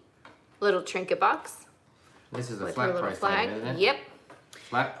Liberty, little trinket box. This is a with her flat little price flag. item, isn't it? Yep.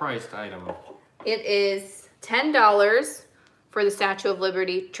 Flat priced item. It is $10 for the Statue of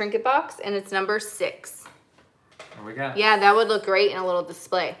Liberty trinket box, and it's number 6. And we got Yeah, that would look great in a little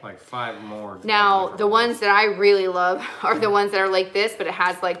display. like 5 more. Now, different the ones that I really love are the ones that are like this, but it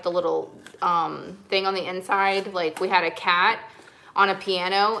has like the little thing on the inside. Like we had a cat on a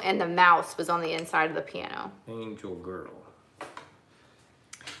piano, and the mouse was on the inside of the piano. Angel Girl.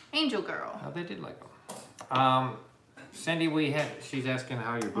 Angel Girl. Oh, they did like them. Cindy, she's asking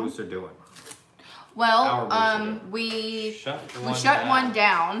how your booths are doing. Well, Our booths we Shut shut one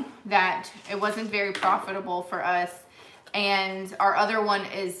down that it wasn't very profitable for us, and our other one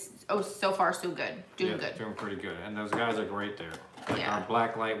is so far so good, doing good. Doing pretty good, and those guys are great there. Like Yeah. our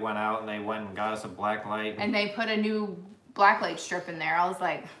black light went out, and they went and got us a black light. And they put a new blacklight strip in there. I was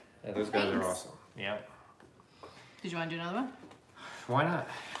like, Yeah, those guys are thanks. awesome. Yeah. did you want to do another one? Why not?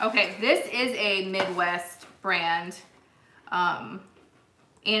 Okay, this is a Midwest brand, and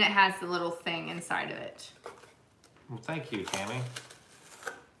it has the little thing inside of it. Well, thank you, Tammy.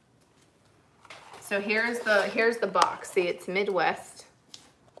 So here's the box. See, it's Midwest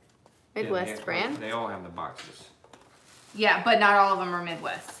Yeah, brand. They all have the boxes. Yeah, but not all of them are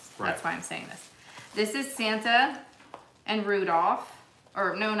Midwest. Right. That's why I'm saying this. This is Santa and Rudolph,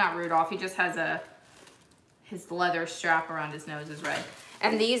 or no, not Rudolph. He just has his leather strap around his nose is red.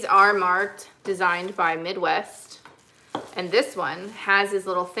 And these are marked, designed by Midwest. And this one has his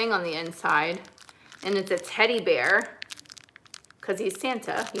little thing on the inside, and it's a teddy bear, because he's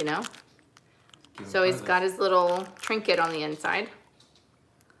Santa, you know. Give 'em So he's presents. got his little trinket on the inside.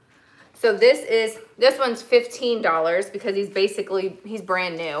 So this one's $15 because he's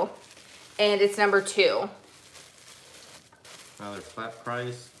brand new, and it's number 2. Another flat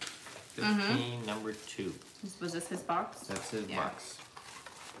price. 15, number 2. Was this his box? That's his Yeah. box.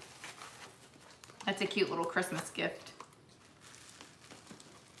 That's a cute little Christmas gift.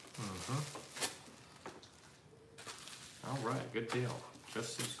 All right, good deal.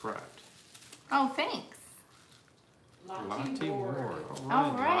 Just subscribed. Oh, thanks. Lottie Ward.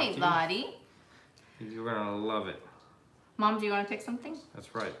 All right, Lottie. You're gonna love it. Mom, do you want to pick something?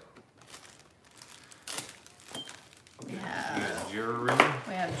 That's right. Yeah. You got jewelry.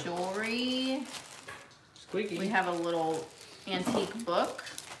 We have jewelry. Squeaky. We have a little antique book.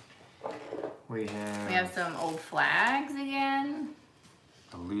 We have, We have some old flags again.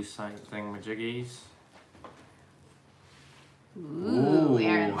 a lucite thingamajiggies. Ooh,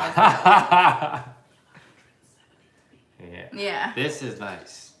 Aaron loves that. Yeah. Yeah. This is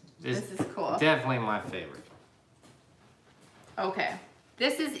nice. This is cool. Definitely my favorite. Okay.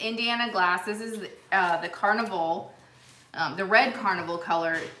 This is Indiana glass. This is the carnival, the red carnival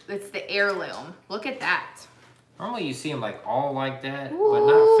color. It's the heirloom. Look at that. Normally you see them like all like that, but Ooh.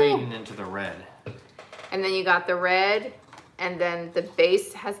 not fading into the red. And then you got the red, and then the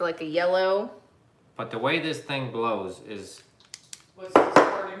base has like a yellow. But the way this thing glows is What's the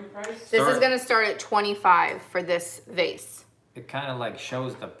starting starting price? This is gonna start at 25 for this vase. It kind of like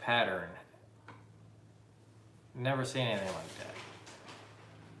shows the pattern. Never seen anything like that.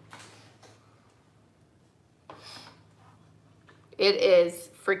 It is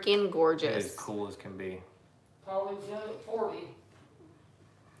freaking It gorgeous. is cool as can be. Polly's at 40.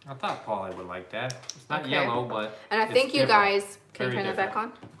 I thought Polly would like that. It's not Okay. yellow, but And I it's think you different. guys, can you Very turn that back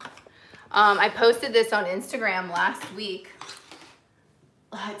different. on? I posted this on Instagram last week.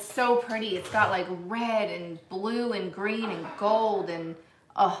 It's so pretty. It's got like red and blue and green and gold and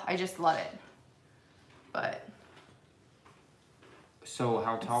oh, I just love it. But So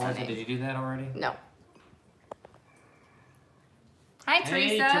how tall is it? stunning. Did you do that already? no. Hi, Hey,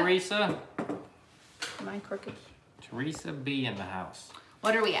 Teresa. Teresa. Am I crooked? Teresa B in the house.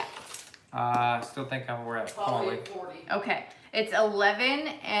 What are we at? Still think we're at Polly Polly. at 40. Okay. It's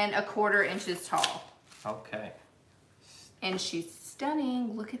 11¼ inches tall. Okay. And she's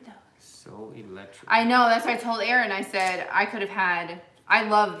stunning. Look at those. So electric. I know, that's what I told Aaron. I said I could have had, I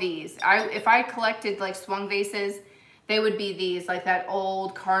love these. If I collected like swung vases, they would be these, like that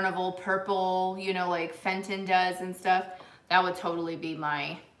old carnival purple, you know, like Fenton does and stuff. That would totally be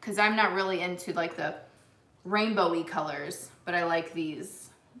my, because I'm not really into like the rainbowy colors, but I like these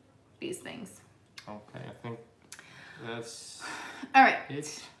things. Okay, I think that's All right, it.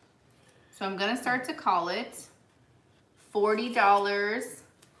 so I'm gonna start to call it $40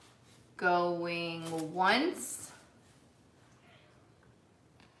 going once,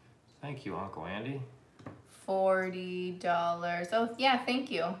 Thank you, Uncle Andy. $40. Oh yeah,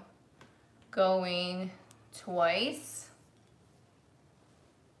 thank you. Going twice.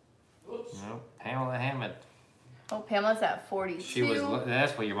 Oops. No, Pamela Hammett. Oh, Pamela's at 42. She was.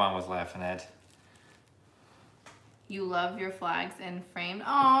 That's what your mom was laughing at. You love your flags and framed.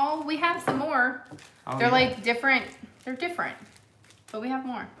 Oh, we have some more. Oh, They're yeah. like different. They're different, but we have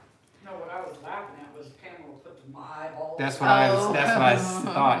more. No, what I was laughing at was Pamela put my eyeballs. That's what I was. Oh. That's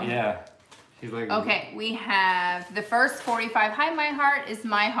what I thought. Yeah. She's like. Okay, we have the first 45. Hi, my heart is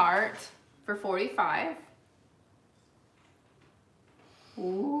my heart for 45.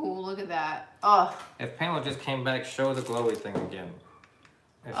 Ooh, look at that. Oh, If Pamela just came back, show the glowy thing again.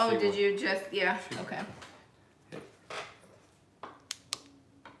 If oh, she did would. you just? Yeah. Okay.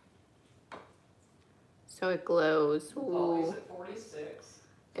 So it glows. Polly's Ooh. at 46.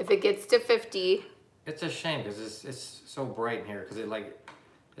 If it gets to 50, It's a shame because it's so bright in here because it like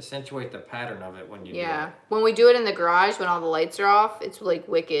accentuate the pattern of it when you yeah. do When we do it in the garage, when all the lights are off, it's like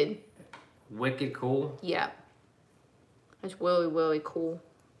wicked. it. Wicked cool. Yeah. It's really, really cool.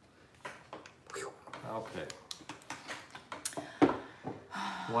 Okay.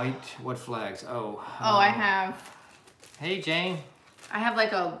 White. What flags? Oh. Oh, I have. Hey, Jane. I have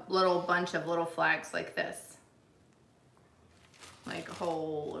like a little bunch of little flags like this. Like a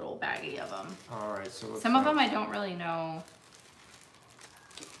whole little baggie of them. All right. So Some of them I don't really know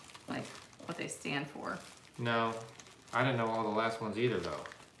like what they stand for. No, I didn't know all the last ones either though.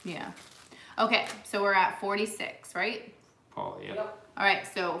 Yeah. Okay, so we're at 46, right? Paul. Yeah. Yep. All right,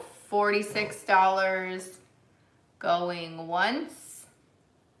 so $46 going once.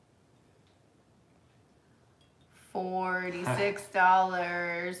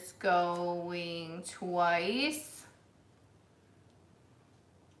 $46 going twice.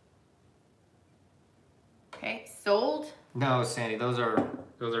 Okay, sold. No, Sandy. Those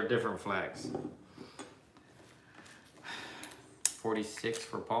are different flags. 46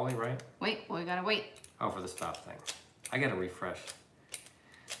 for Polly, right? Wait, we gotta wait. Oh, for the stop thing. I gotta refresh.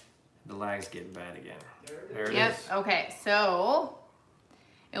 The lag's getting bad again. There it is. Yep, okay, so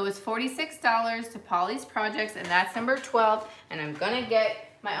it was $46 to Polly's Projects, and that's number 12, and I'm gonna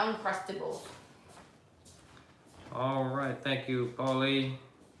get my Uncrustables. All right, thank you, Polly.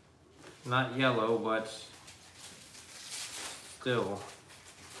 Not yellow, but still.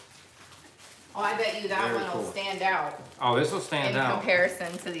 Oh, I bet you that Very one will cool. stand out Oh, this will stand in out.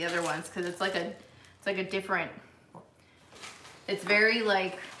 comparison to the other ones, because it's like a different, it's very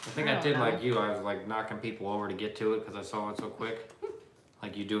like, I think I don't did know. like you. I was like knocking people over to get to it because I saw it so quick.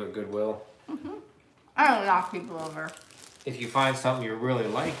 Like you do at Goodwill. I don't knock people over. If you find something you really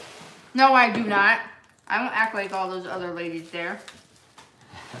like, No, I do not. I don't act like all those other ladies there.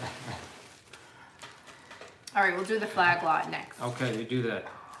 All right, we'll do the flag lot next. okay, you do that.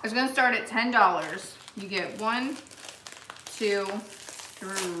 It's gonna start at $10. You get 1, 2,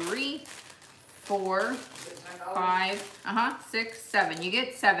 3, 4, 5, 6, 7. You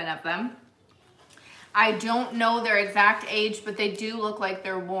get 7 of them. I don't know their exact age, but they do look like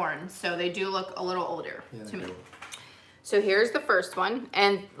they're worn, so they do look a little older to me. So here's the first one,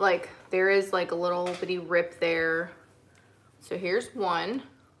 and like there is like a little bitty rip there. So here's one.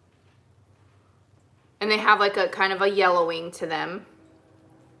 And they have like a kind of a yellowing to them.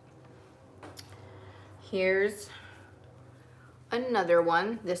 Here's another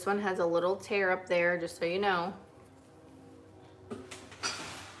one. This one has a little tear up there, just so you know.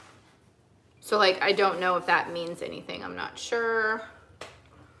 So like, I don't know if that means anything. I'm not sure.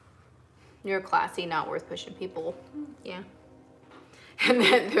 You're classy, not worth pushing people. Yeah. And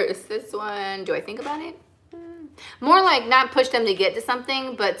then there's this one. Do I think about it? More like not push them to get to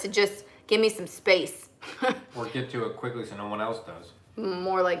something, but to just give me some space. Or get to it quickly so no one else does.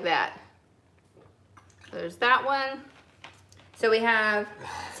 More like that. There's that one. So we have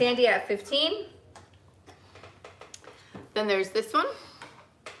Sandy at 15. Then there's this one.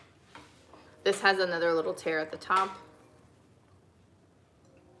 This has another little tear at the top.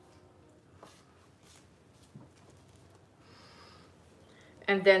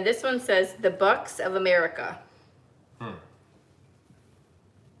 And then this one says the Bucks of America.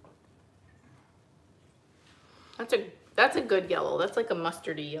 That's a good yellow. That's like a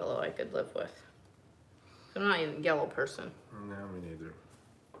mustardy yellow I could live with. I'm not even a yellow person. No, me neither.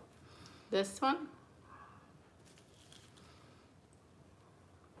 This one.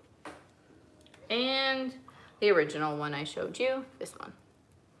 And the original one I showed you, this one.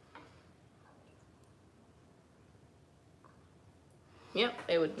 Yep,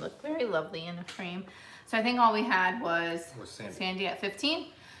 they would look very lovely in a frame. So I think all we had was Sandy at 15.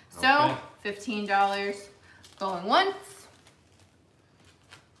 So Okay. $15 going once.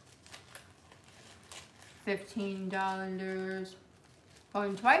 $15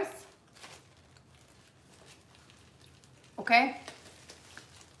 going twice. Okay.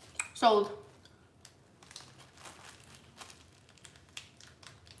 Sold.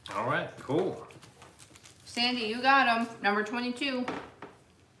 All right, cool. Sandy, you got them. Number 22.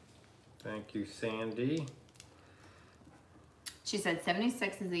 Thank you, Sandy. She said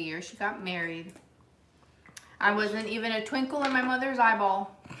 76 is the year she got married. I wasn't even a twinkle in my mother's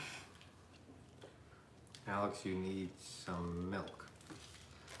eyeball. Alex, you need some milk.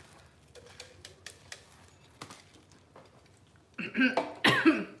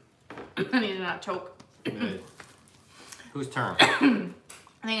 I need to not choke. Good. Whose turn? I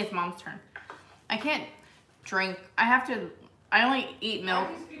think it's Mom's turn. I can't drink. I only eat milk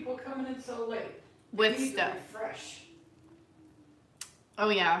Why are these people coming in so late? with They need to stuff. refresh. Oh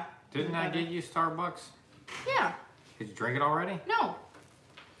yeah. Didn't I get you Starbucks? Yeah. Did you drink it already? No.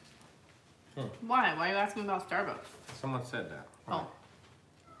 Why? Why are you asking about Starbucks? Someone said that. Oh.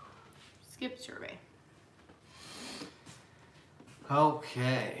 Skip survey.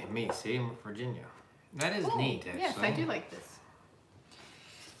 Okay, me, see, Virginia. That is Oh, neat, actually. yes, I do like this.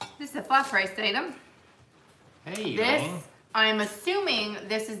 This is a flat price item. Hey, This, Elaine. I'm assuming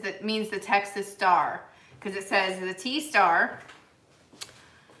this is means the Texas Star, because it says the T-Star,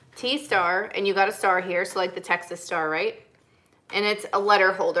 and you got a star here, so like the Texas Star, right? And it's a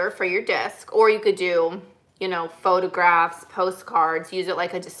letter holder for your desk, or you could do, you know, photographs, postcards, use it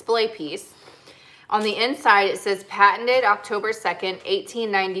like a display piece. On the inside, it says patented October 2nd,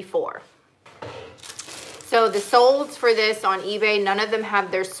 1894. So the solds for this on eBay, none of them have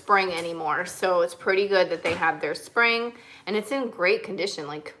their spring anymore. So it's pretty good that they have their spring, and it's in great condition.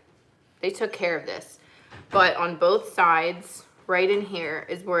 Like, they took care of this. But on both sides, right in here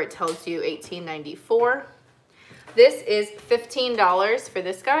is where it tells you 1894. This is $15 for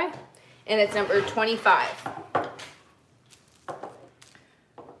this guy, and it's number 25.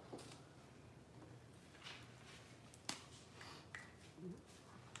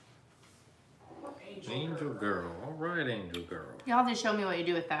 Angel Girl. All right, Angel Girl. Y'all just show me what you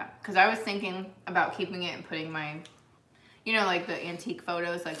do with that. Because I was thinking about keeping it and putting my, you know, like the antique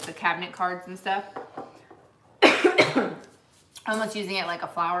photos, like the cabinet cards and stuff. Almost using it like a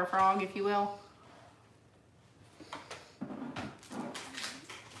flower frog, if you will.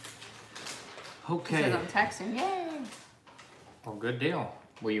 Okay. Because I'm texting. Yay. Well, good deal.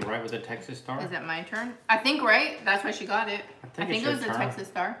 Were you right with the Texas Star? Is it my turn? I think, right? That's why she got it. I think it's it was your the turn. Texas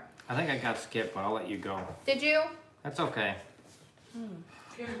Star. I think I got skipped, but I'll let you go. Did you? That's okay.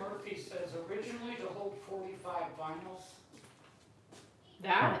 Tim Murphy says originally to hold 45 vinyls.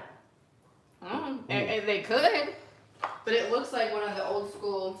 That? They could. But it looks like one of the old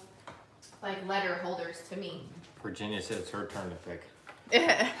school, like, letter holders to me. Virginia said it's her turn to pick.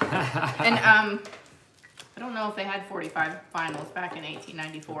 And, I don't know if they had 45 vinyls back in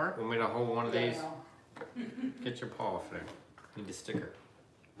 1894. Want me to hold one of these? Yeah. Get your paw off there. Need a sticker.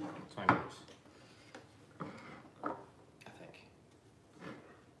 It's on yours. I think.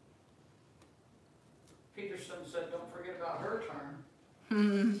 Peterson said, don't forget about her turn.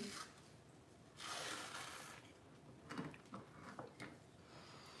 Hmm.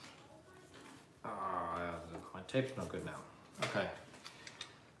 tape's no good now. Okay.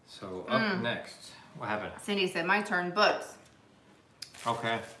 So up next, what happened? Cindy said, my turn, books.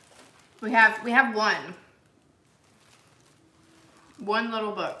 Okay. We have one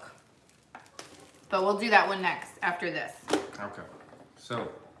little book. But we'll do that one next after this. Okay.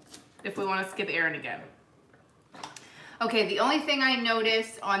 So. If we want to skip Aaron again. Okay, the only thing I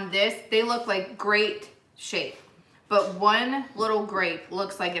noticed on this, they look like great shape. But one little grape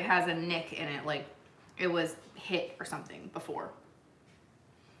looks like it has a nick in it, like it was hit or something before.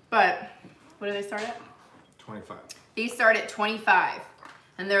 But what do they start at? 25. These start at 25.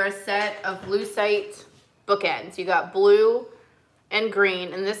 And they're a set of Lucite bookends. You got blue and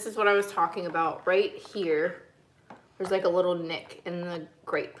green. And this is what I was talking about right here. There's like a little nick in the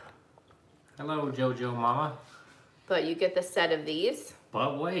grape. Hello, JoJo Mama. But you get the set of these.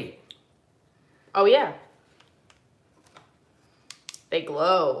 But wait. Oh, yeah. They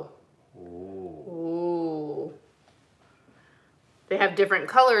glow. Ooh. Ooh. They have different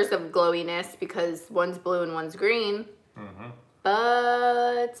colors of glowiness because one's blue and one's green. Mm-hmm.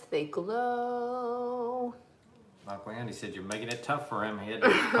 But they glow. Uncle Andy said you're making it tough for him. He had to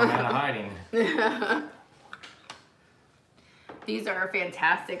come out of hiding. These are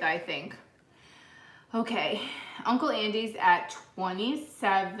fantastic, I think. Okay, Uncle Andy's at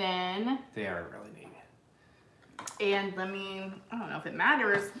 27. They are really neat. And let me, I don't know if it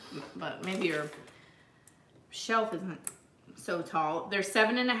matters, but maybe your shelf isn't so tall. They're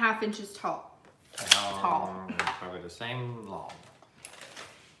 7.5 inches tall. Tall. Probably the same long.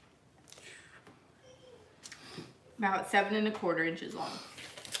 About 7.25 inches long.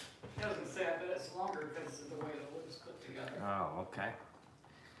 I was gonna say, I bet it's longer because of the way the wood is put together. Oh, okay.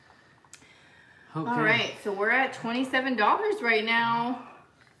 All right, so we're at $27 right now.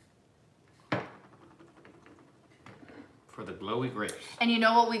 For the glowy grapes. And you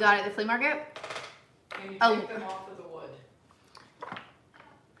know what we got at the flea market? And you Oh. take them off of the wood.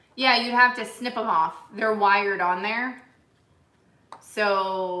 Yeah, you'd have to snip them off. They're wired on there.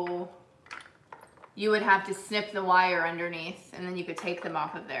 So you would have to snip the wire underneath and then you could take them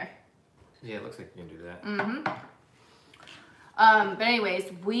off of there. Yeah, it looks like you can do that. Mm-hmm. But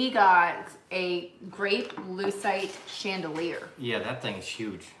anyways, we got a grape lucite chandelier. Yeah, that thing is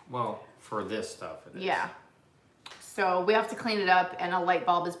huge. Well, for this stuff, it is. Yeah. So we have to clean it up and a light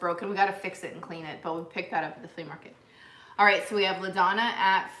bulb is broken. We got to fix it and clean it, but we picked that up at the flea market. All right, so we have LaDonna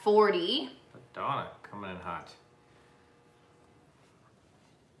at 40. Donna coming in hot.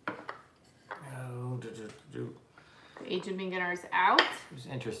 Oh, Agent beginners out. It was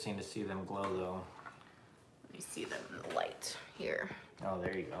interesting to see them glow, though. Let me see them in the light here. Oh,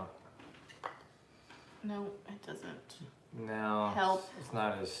 there you go. No, it doesn't. No, Help. it's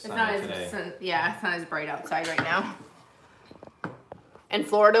not as It's sunny not today. as yeah, it's not as bright outside right now. In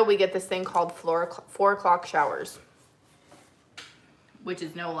Florida, we get this thing called 4 o'clock showers, which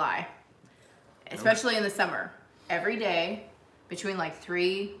is no lie, especially in the summer. Every day between like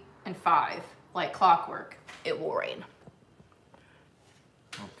 3 and 5, like clockwork, it will rain.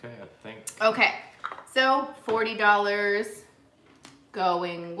 Okay, I think. Okay, so $40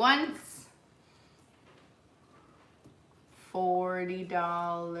 going once,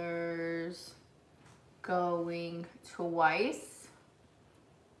 $40 going twice.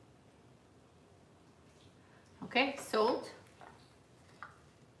 Okay, sold.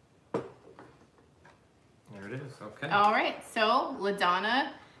 There it is. Okay. All right, so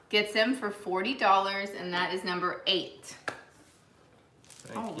LaDonna gets them for $40, and that is number 8.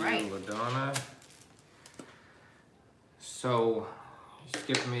 Thank all you, right. LaDonna. So, you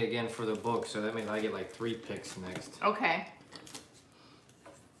skipped me again for the book, so that means I get like 3 picks next. Okay.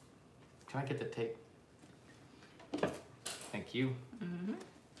 Can I get the tape? Thank you. Mm-hmm.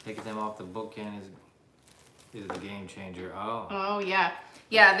 Taking them off the bookend is the game changer. Oh. Oh yeah,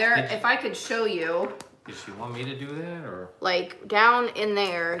 yeah. There. If I could show you, Did she want me to do that, or? like down in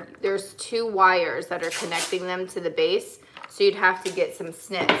there, there's 2 wires that are connecting them to the base. So you'd have to get some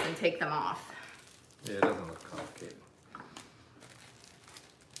snips and take them off. Yeah, it doesn't look complicated.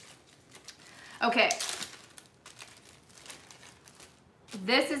 Okay.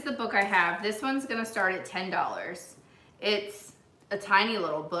 This is the book I have. This one's gonna start at $10. It's a tiny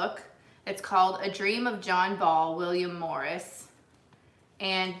little book. It's called A Dream of John Ball, William Morris.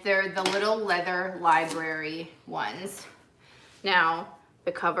 And they're the little leather library ones. Now,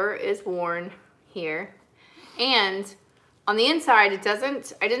 the cover is worn here. And on the inside, it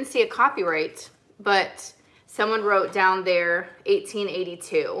doesn't, I didn't see a copyright, but someone wrote down there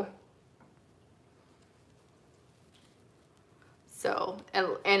 1882. So,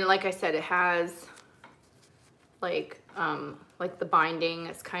 and like I said, it has like the binding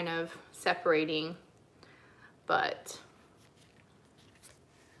is kind of separating, but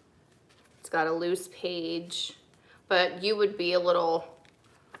it's got a loose page. But you would be a little,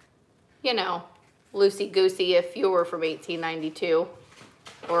 you know, loosey-goosey if you were from 1892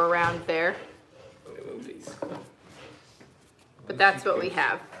 or around there. But that's what we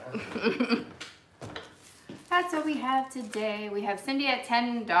have. That's what we have today. We have Cindy at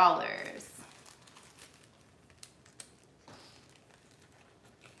 $10.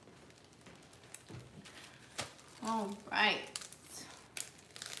 All right.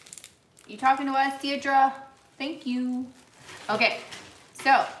 You talking to us, Deidre? Thank you. Okay,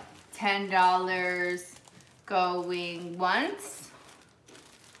 so $10 going once.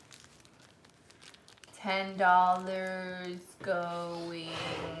 $10 going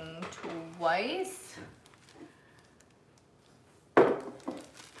twice.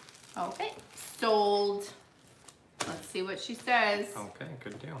 Okay, sold. Let's see what she says. Okay,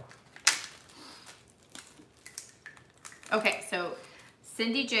 good deal. Okay, so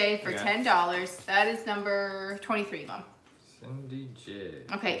Cindy J for $10. That is number 23, Mom. Cindy J.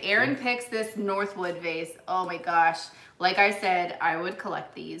 Okay, Erin picks this Northwood vase. Oh my gosh. Like I said, I would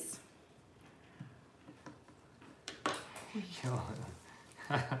collect these. Didn't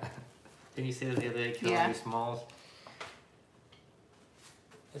you say that the other day, killing these smalls?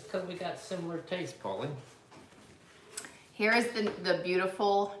 It's because we got similar tastes, Paulie. Here is the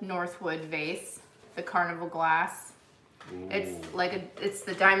beautiful Northwood vase, the carnival glass. Ooh. It's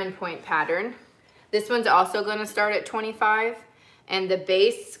the diamond point pattern. This one's also going to start at 25, and the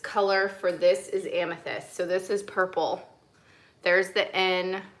base color for this is amethyst. So this is purple. There's the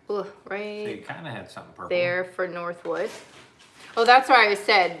N, right? So you kind of had something purple there for Northwood. Oh, that's why I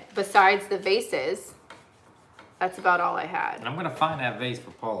said besides the vases, that's about all I had. And I'm going to find that vase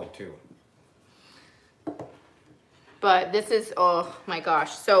for Paulie too. But this is, oh my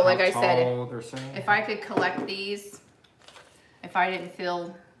gosh. So like I said, they're saying? If I could collect these, if I didn't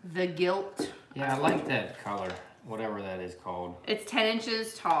feel the guilt. Yeah, I like that color, whatever that is called. It's 10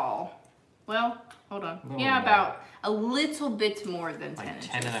 inches tall. Well, hold on. Yeah, more. about a little bit more than 10 inches.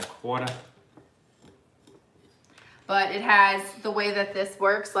 10 1/4. But it has, the way that this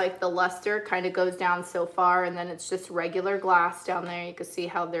works, like the luster kind of goes down so far, and then it's just regular glass down there. You can see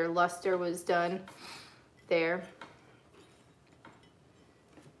how their luster was done there.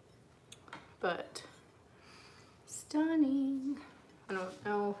 But stunning. I don't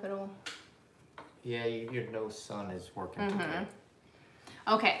know if it'll... Yeah, your no sun is working today.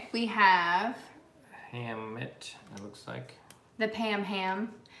 Okay, we have... Ham it looks like. The Pam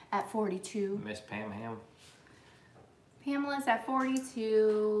Ham at 42. Miss Pam Ham. Pamela's at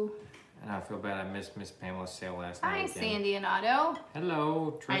 42. And I feel bad I missed Miss Pamela's sale last night. Hi, Sandy and Otto.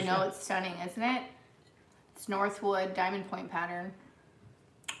 Hello, Trisha. I know, it's stunning, isn't it? It's Northwood diamond point pattern.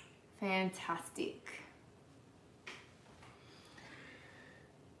 Fantastic.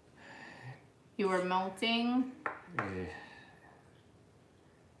 You were melting. Yeah.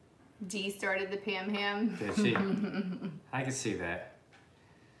 Dee started the Pam Ham. Did she? I can see that.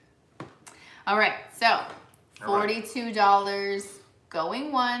 All right, so $42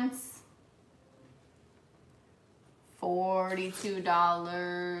 going once.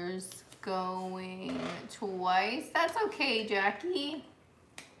 $42 going twice. That's okay, Jackie.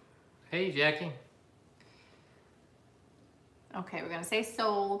 Hey, Jackie. Okay, we're gonna say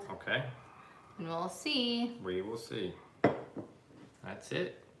sold. Okay. And we'll see. We will see. That's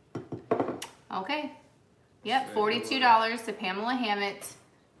it. Okay. Yep, $42 to Pamela Hammett,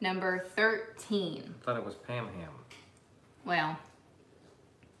 number 13. I thought it was Pam Ham. Well.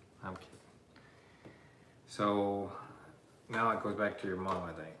 I'm kidding. So, now it goes back to your mom,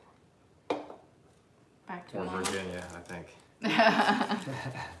 I think. Back to or mom. Virginia, I think.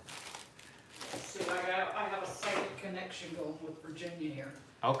 See, I have a psychic connection going with Virginia here.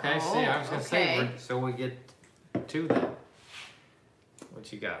 Okay, Oh, see, I was going to say, okay. so we get 2 then.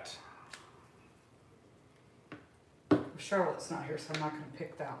 What you got? Charlotte's not here, so I'm not going to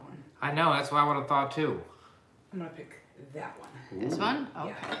pick that one. I know, that's what I would have thought too. I'm going to pick that one. This one? Okay.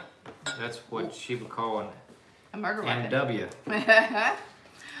 Yeah. That's what she would call A murder an weapon. MW.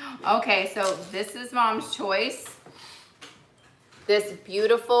 Okay, so this is Mom's choice. This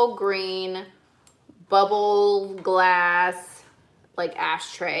beautiful green bubble glass, like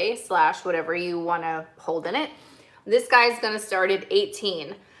ashtray / whatever you want to hold in it. This guy's going to start at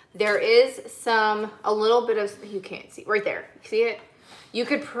 18. There is a little bit of, you can't see, right there. See it? You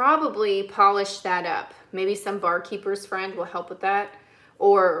could probably polish that up. Maybe some barkeeper's friend will help with that.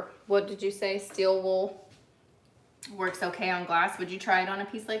 Or, what did you say? Steel wool works okay on glass. Would you try it on a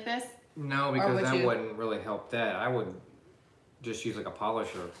piece like this? No, because that wouldn't really help that. I would just use like a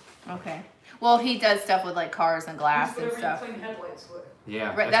polisher. Okay. Well, he does stuff with like cars and glass and Whatever stuff. you clean headlights with.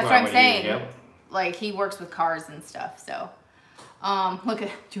 Yeah, Right, that's what I'm I would saying. use, yep. Like he works with cars and stuff, so. Look at,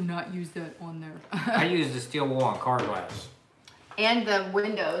 do not use that on there. I use the steel wool on car glass. And the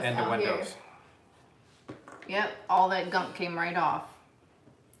windows. And the out windows. Here. Yep, all that gunk came right off.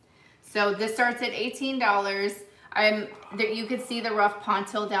 So this starts at $18. You can see the rough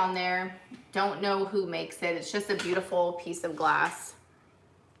pontil down there. Don't know who makes it. It's just a beautiful piece of glass.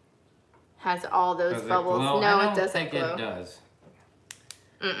 Has all those Does it bubbles. glow? No, I it don't doesn't think glow. it does.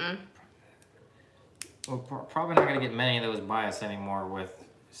 Mm-mm. We're probably not going to get many of those by us anymore with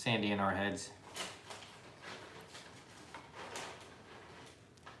Sandy in our heads.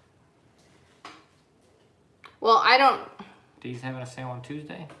 Well, I don't... Dee's having a sale on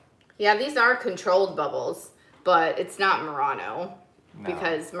Tuesday? Yeah, these are controlled bubbles, but it's not Murano. No.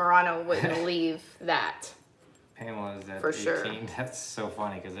 Because Murano wouldn't leave that. Pamela's at For 18. sure. That's so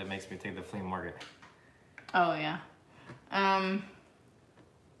funny because it makes me think of the flea market. Oh, yeah.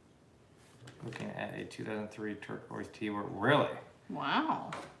 Looking at a 2003 turquoise T-Work. Really?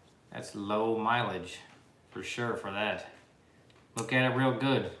 Wow. That's low mileage for sure for that. Look at it real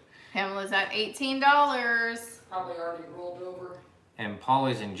good. Pamela's at $18. Probably already rolled over. And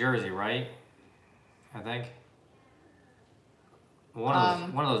Polly's in Jersey, right? I think. One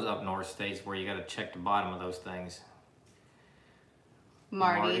of those up north states where you got to check the bottom of those things.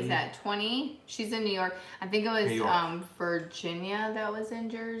 Marty's Marty. at 20. She's in New York. I think it was New York. Virginia that was in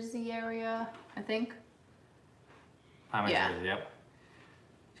Jersey area, I think. I'm in Yeah. Jersey, yep.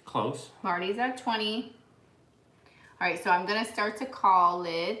 Close. Marty's at 20. All right, so I'm going to start to call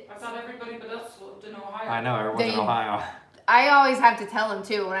it. I thought everybody but us lived in Ohio. I know, everyone's in They- Ohio. I always have to tell them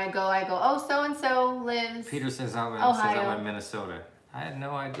too when I go, oh, so-and-so lives. Peter says I'm in, Ohio. Minnesota. I had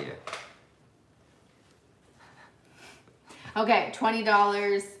no idea. Okay,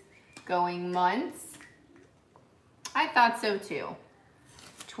 $20 going months. I thought so too.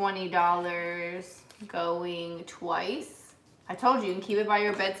 $20 going twice. I told you can keep it by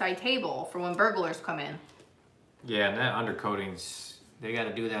your bedside table for when burglars come in. Yeah, and that undercoating's, they got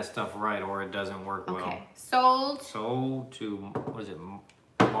to do that stuff right or it doesn't work well. Okay, sold. Sold to, what is it,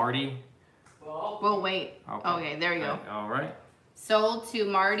 Marty? Well, wait. Okay. Okay, there you go. All right. Sold to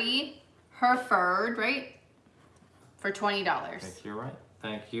Marty Herford, right? For $20. I think you're right.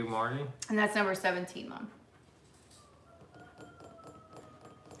 Thank you, Marty. And that's number 17, Mom.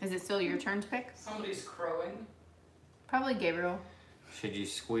 Is it still your turn to pick? somebody's crowing. Probably Gabriel. Should you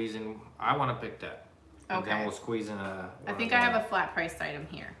squeeze in? I want to pick that. And then Okay. we'll squeeze in a. I think I have a flat priced item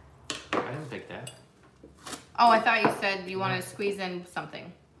here. I didn't pick that. Oh, I thought you said you wanted to squeeze in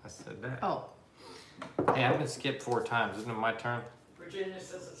something. I said that. Oh, Hey, I've been skipped 4 times. Isn't it my turn? Virginia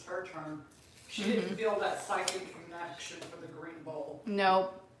says it's her turn. She didn't feel that psychic connection for the green bowl.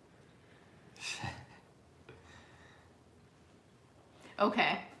 nope.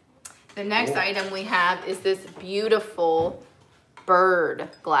 Okay. The next Cool. item we have is this beautiful bird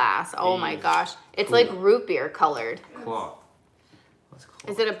glass. Oh my Jeez. gosh. It's Cool. like root beer colored. Claw. What's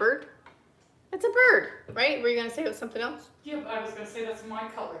claw? Is it a bird? It's a bird, right? Were you going to say it was something else? Yeah, but I was gonna say that's my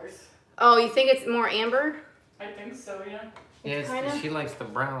colors. Oh, you think it's more amber? I think so, yeah. Yeah, kinda- she likes the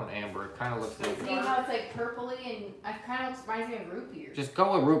brown amber. It kind of looks like. See how it's like purpley and it kind of reminds me of root beer. Just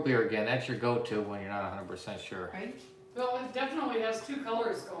go with root beer again. That's your go-to when you're not 100% sure. Right? Well, it definitely has 2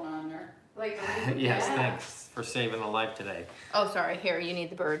 colors going on there. Like Yes, yeah. thanks for saving a life today. Oh, sorry. Here, you need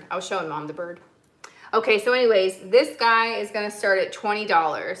the bird. I was showing Mom the bird. Okay, so anyways, this guy is going to start at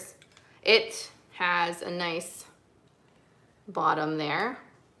 $20. It has a nice bottom there.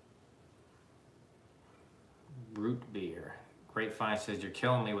 Root beer. Grapevine says you're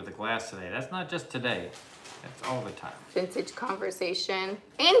killing me with the glass today. That's not just today. That's all the time. Vintage conversation.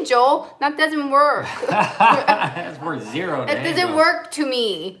 And Joel, that doesn't work. That's worth 0 to That doesn't Angel. work to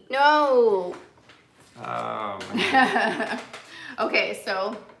me. No. Oh, man. Okay,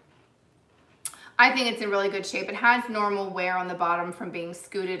 so I think it's in really good shape. It has normal wear on the bottom from being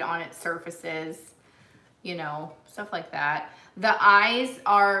scooted on its surfaces, you know, stuff like that. The eyes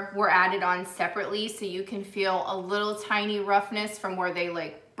were added on separately, so you can feel a little tiny roughness from where they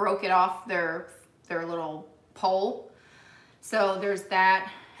like broke it off their little pole. So there's that,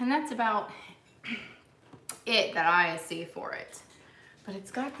 and that's about it that I see for it. But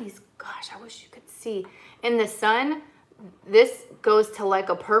it's got these, gosh, I wish you could see. In the sun, this goes to like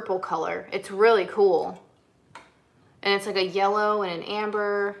a purple color. It's really cool. And it's like a yellow and an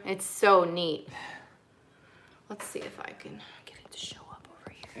amber. It's so neat. Let's see if I can get it to show up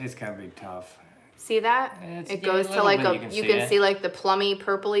over here. It's gonna be tough. See that? It's- It yeah, goes a to little like bit a, you can see it. see like the plummy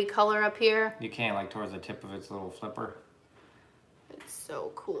purpley color up here. You can't like towards the tip of its little flipper.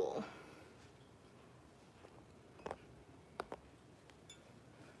 so cool.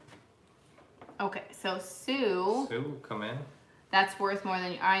 Okay, so Sue. Sue, come in. That's worth more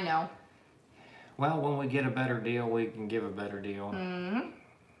than I know. Well, when we get a better deal, we can give a better deal. Mm-hmm.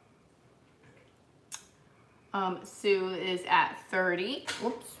 Sue is at 30.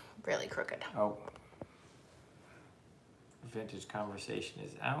 Whoops, really crooked. Oh. Vintage conversation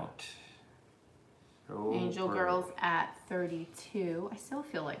is out. Oh, Angel Girl's at 32. I still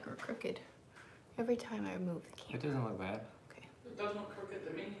feel like we're crooked every time I move the camera. It doesn't look bad. Okay. It doesn't look crooked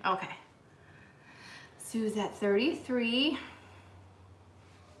to me. Okay. Sue's at 33.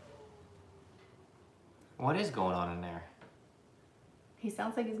 What is going on in there? He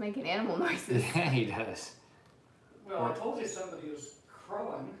sounds like he's making animal noises. Yeah, he does. Well, I told you somebody was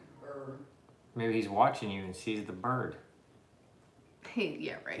crowing, or... Maybe he's watching you and sees the bird.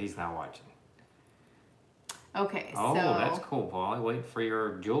 Yeah, right. He's not watching. Okay, Oh, so... that's cool, Polly. Wait for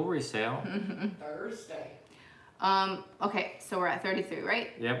your jewelry sale. Thursday. Okay, so we're at 33, right?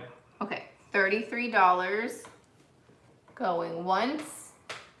 Yep. Okay, $33 going once.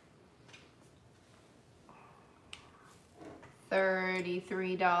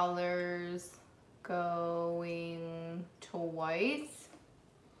 $33 going twice.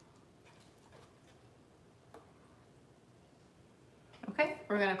 Okay,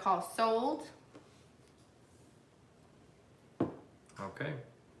 we're gonna call sold. Okay.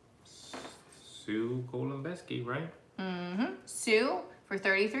 Sue Golombeski, right? Mm-hmm. Sue for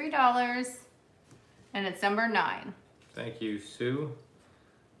 $33, and it's number 9. Thank you, Sue.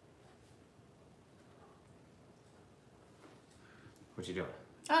 What you doing?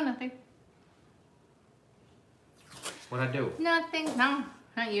 Oh, nothing. What'd I do? Nothing. No,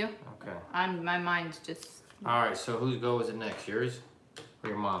 not you. Okay. My mind's just. All right, so whose go is it next? Yours or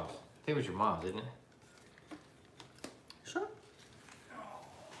your mom's? I think it was your mom's, isn't it? Sure.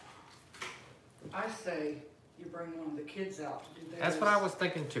 I say you bring one of the kids out to do theirs. That's what I was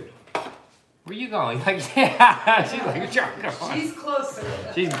thinking too. Where you going? Like, yeah. She's like, come on. She's closer.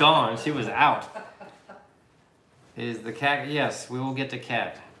 She's gone. She was out. Is the cat? Yes, we will get the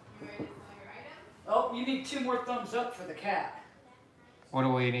cat. You ready to sell your item? Oh, you need 2 more thumbs up for the cat. What do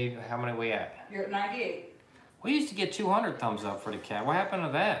we need? How many we at? You're at 98. We used to get 200 thumbs up for the cat. What happened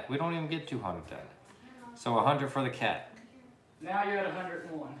to that? We don't even get 200 then. So 100 for the cat. Now you're at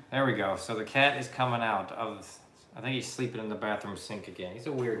 101. There we go. So the cat is coming out of, I think he's sleeping in the bathroom sink again. He's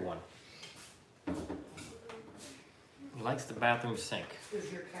a weird one. He likes the bathroom sink. Is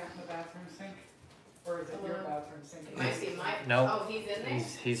your cat in the bathroom sink? Or is it your bathroom sink? It might be my. No. Oh, he's in there?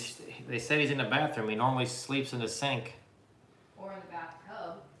 They said he's in the bathroom. He normally sleeps in the sink. Or in the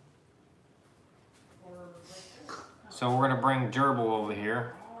bathtub. Or So we're gonna bring Gerbil over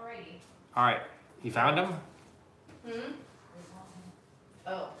here. Alrighty. All right, you found him? Hmm?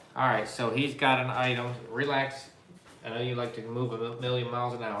 Oh. All right, so he's got an item. Relax. I know you like to move a million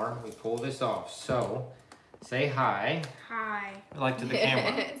miles an hour. We pull this off. So, say hi. Hi. Like to the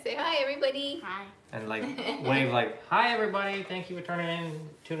camera. Say hi, everybody. Hi. And like wave like, hi everybody. Thank you for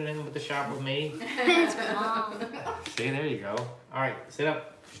tuning in with the shop with me. It's Mom. See, there you go. All right, sit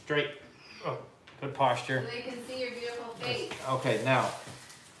up straight. Oh, good posture. So they can see your beautiful face. Okay, now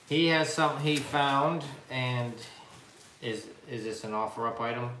he has something he found, and is this an offer up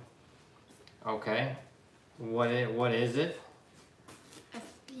item? Okay. What is it? A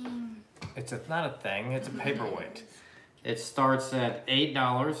thing. It's not a thing. It's a paperweight. It starts at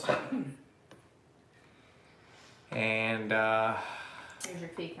 $8, and Here's your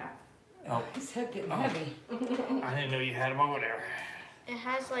fee cap. oh, His head getting heavy. I didn't know you had them over there. It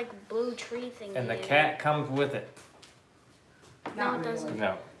has like blue tree thing. And the in cat comes with it. No, Not it doesn't. really.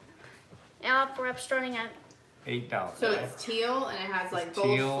 No, It. Offer up starting at. $8. So it's teal and it has like It's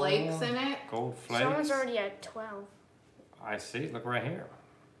gold teal. flakes in it. Gold flakes. Someone's already at 12. I see. Look right here.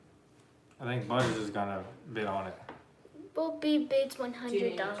 I think Butters is gonna bid on it. Bobby bids Do you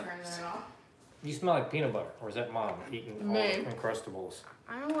need to $100. turn that off? You smell like peanut butter, or is that Mom eating all Me. the Uncrustables?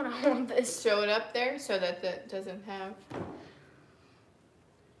 I don't want to hold this. Show it up there so that that doesn't have.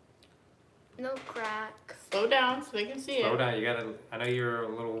 No cracks. Slow down so they can see Slow it. down. You gotta. I know you're a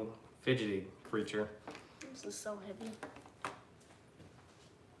little fidgety creature. This is so heavy.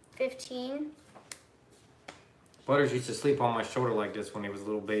 15. Butters used to sleep on my shoulder like this when he was a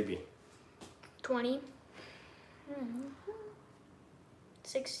little baby. 20.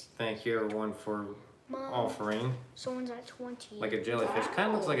 6. Thank you everyone for Mom. offering. Someone's at 20. Like a jellyfish. Kind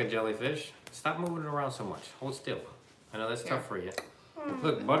of looks like a jellyfish. Stop moving it around so much. Hold still. I know that's tough for you.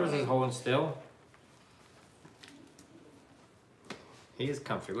 Look, Butters is holding still. He is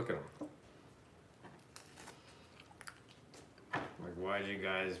comfy. Look at him. Like Why'd you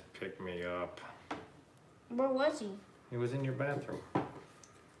guys pick me up? Where was he? He was in your bathroom.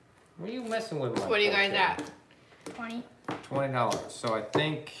 What are you messing with? What are you guys at? 20. $20. So I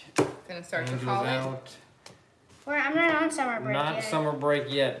think Gonna start to Angel's call it. out. I'm not on summer break Not yet. summer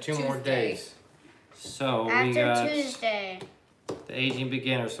break yet. 2 more Tuesday. days. So we After got Tuesday. the aging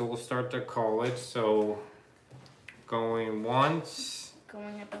beginner. So we'll start to call it. So going once,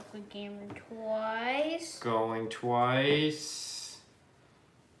 Going up a quick gamer twice. going twice.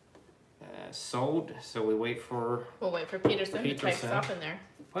 Sold. So we wait for We'll wait for Peterson to type Peterson. stuff in there.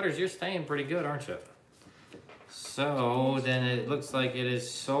 Butters. You're staying pretty good, aren't you? So then it looks like it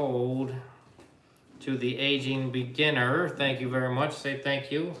is sold to the aging beginner. Thank you very much. Say thank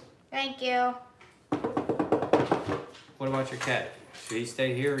you. Thank you. What about your cat? Should he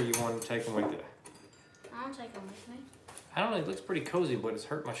stay here or you want to take him with you? I'll take him with me. I don't know, it looks pretty cozy, but it's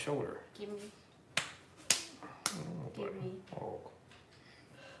hurt my shoulder. Give me. Oh, Give me. oh.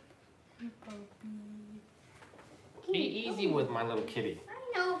 Be easy with my little kitty.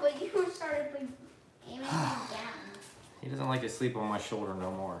 I know, but you started like aiming me down. He doesn't like to sleep on my shoulder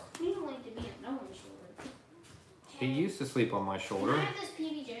no more. You don't like to be at no one's shoulder. He used to sleep on my Can shoulder. I have this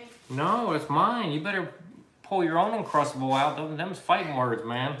PBJ? No, it's mine. You better pull your own Uncrustable out. Them's fighting words,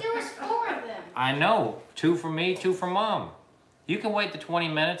 man. There was 4 of them. I know. 2 for me, 2 for Mom. You can wait the 20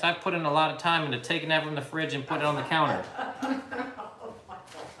 minutes. I've put in a lot of time into taking that from the fridge and put it on the counter.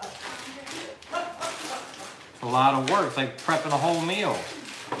 It's a lot of work. It's like prepping a whole meal.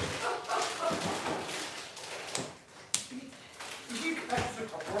 You guys are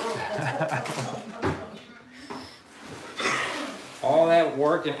horrible. All that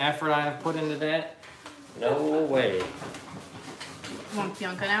work and effort I have put into that? No way. Want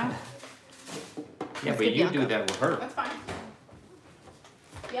Bianca now? Yeah, Let's but get you Bianca. do that with her. That's fine.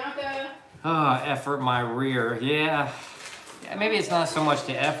 Bianca. Ah, effort my rear. Yeah. Maybe it's not so much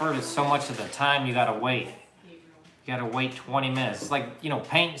the effort, it's so much of the time you gotta wait. You gotta wait 20 minutes. It's like, you know,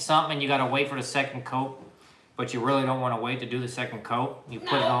 painting something and you gotta wait for the second coat, but you really don't wanna wait to do the second coat. You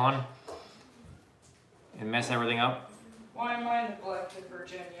put it on and mess everything up. Why am I neglected,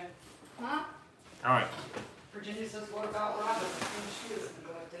 Virginia? Huh? All right. Virginia says, what about Robin? And she is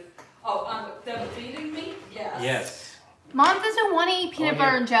neglected. Oh, them feeding me? Yes. Yes. Mom doesn't want to eat peanut Oh,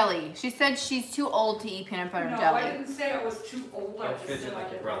 butter yeah. and jelly. She said she's too old to eat peanut butter No, and I jelly. didn't say I was too old. I Don't just fidget said I like your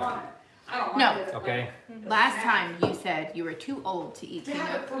didn't brother. want it. I don't No. like it. Okay. Last time you said you were too old to eat To have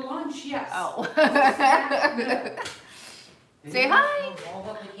peanut. it for lunch, yes. Oh. Say hi.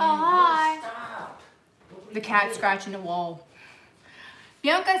 Oh, hi. The cat scratching the wall.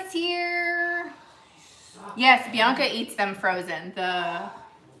 Bianca's here. Yes, Bianca eats them frozen. The I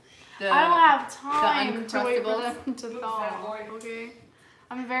don't have time to wait for Uncrustables. them to Who's thaw. that boy? Okay.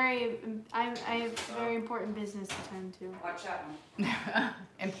 I have very important business to tend to. Watch that one.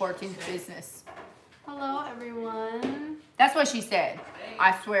 important business. Hello, everyone. That's what she said.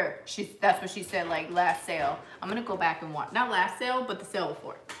 I swear, that's what she said. Like last sale. I'm gonna go back and watch. Not last sale, but the sale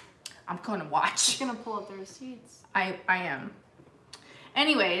before. I'm gonna watch. Just gonna pull up the receipts. I am.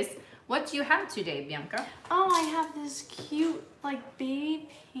 Anyways, what do you have today, Bianca? Oh, I have this cute, like, baby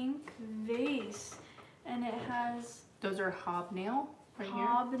pink vase, and it has Those are hobnail right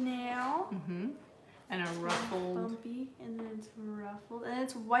hobnail, here. Mm-hmm. And a ruffled. bumpy, and then it's ruffled, and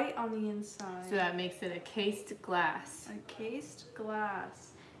it's white on the inside. So that makes it a cased glass. A cased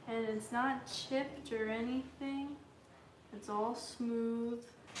glass, and it's not chipped or anything. It's all smooth.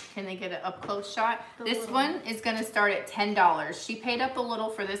 Can they get an up close shot? The This little- one is gonna start at $10. She paid up a little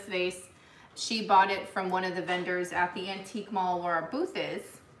for this vase. She bought it from one of the vendors at the antique mall where our booth is.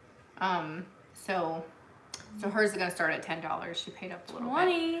 So hers is gonna start at $10. She paid up a little bit.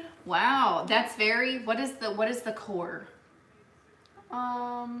 20. Wow, that's very. What is the core?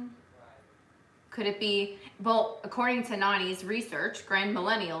 Could it be? Well, according to Nani's research, Grand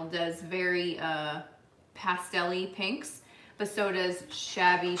Millennial does very pastel-y pinks, but so does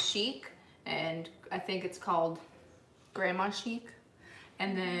Shabby Chic, and I think it's called Grandma Chic.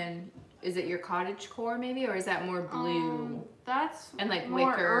 And then, is it your cottage core maybe, or is that more blue That's and like more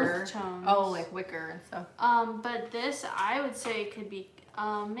wicker? earth tones. Oh, like wicker and stuff. But this I would say could be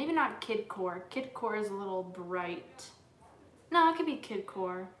maybe not kid core. Kid core is a little bright. No, it could be kid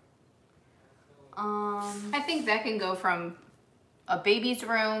core. I think that can go from a baby's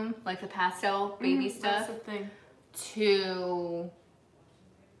room, like the pastel baby stuff, That's the thing. to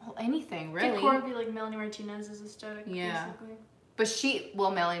well, anything really. Kid core would be like Melanie Martinez's aesthetic, Yeah. basically.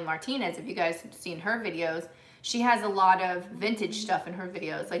 But Melanie Martinez, if you guys have seen her videos, she has a lot of vintage stuff in her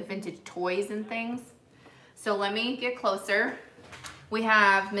videos, like vintage toys and things. So let me get closer. We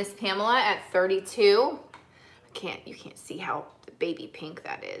have Miss Pamela at 32. You can't see how baby pink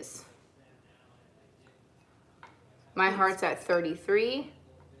that is. My heart's at 33.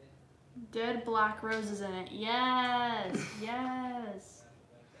 Dead black roses in it. Yes, yes.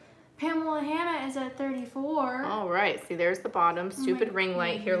 Pamela Hannah is at 34. All right, see, there's the bottom. Stupid my ring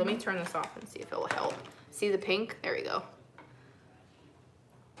light. Here, let me turn this off and see if it will help. See the pink? There we go.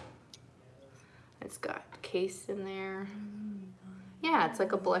 It's got case in there. Yeah, it's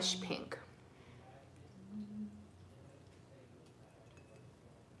like a blush pink.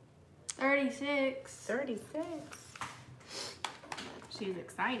 36. 36. She's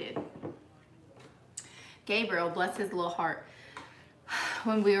excited. Gabriel, bless his little heart.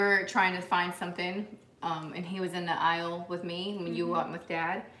 When we were trying to find something, and he was in the aisle with me, when you went with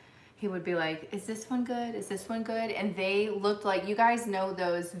Dad, he would be like, is this one good? Is this one good? And they looked like, you guys know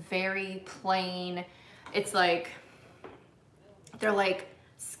those very plain, it's like, they're like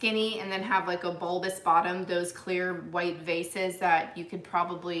skinny and then have like a bulbous bottom, those clear white vases that you could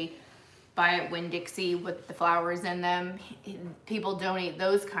probably buy at Winn-Dixie with the flowers in them. People donate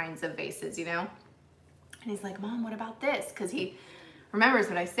those kinds of vases, you know? And he's like, Mom, what about this? Because he remembers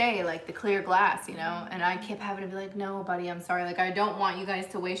what I say, like the clear glass, you know? And I kept having to be like, no, buddy, I'm sorry. Like, I don't want you guys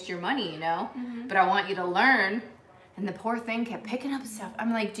to waste your money, you know? But I want you to learn. And the poor thing kept picking up stuff.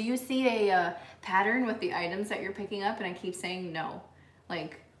 I'm like, do you see a pattern with the items that you're picking up? And I keep saying no.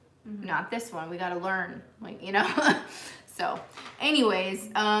 Like, not this one. We got to learn. Like, you know? So, anyways,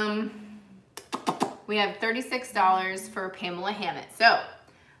 we have $36 for Pamela Hammett. So,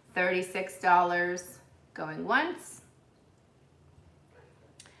 $36 going once.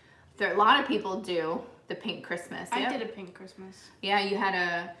 There, a lot of people do the pink Christmas. I Yep. did a pink Christmas. Yeah, you had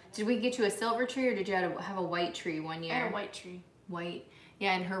a, did we get you a silver tree or did you have a white tree one year? I had a white tree. White.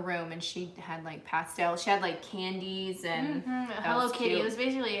 Yeah, in her room, and she had like pastel. She had like candies and Hello was Kitty. cute. It was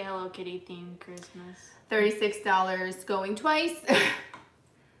basically a Hello Kitty themed Christmas. $36 going twice.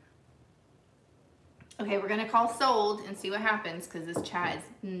 Okay, we're gonna call sold and see what happens because this chat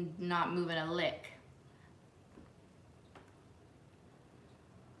is not moving a lick.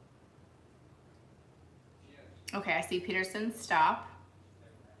 Okay, I see Peterson stop.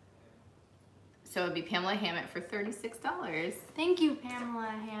 So it'd be Pamela Hammett for $36. Thank you, Pamela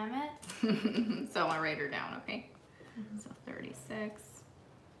Hammett. So I'll write her down, okay? So 36.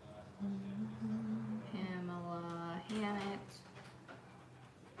 Pamela Hammett.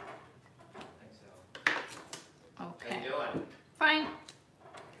 Okay. How you doing? Fine.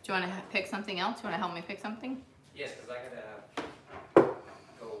 Do you want to pick something else? Do you want to help me pick something? Yes, because I gotta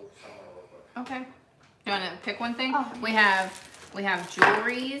go somewhere real quick. Okay. Do you want to pick one thing? Oh. We have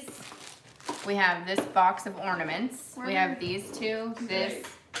jewelries. We have this box of ornaments. We have these two, this,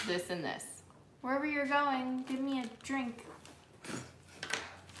 and this. Wherever you're going, give me a drink.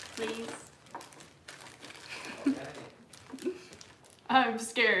 Please. Okay. I'm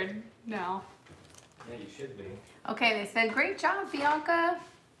scared now. Yeah, you should be. Okay, they said, great job, Bianca.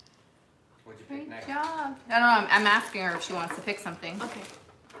 What'd you pick Great next? job. I don't know, I'm asking her if she wants to pick something. Okay.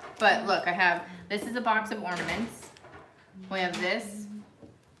 But look, I have, this is a box of ornaments. We have this,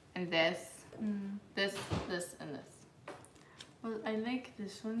 and this, this, and this. Well, I like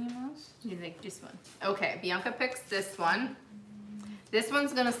this one the most. You like this one? Okay, Bianca picks this one. This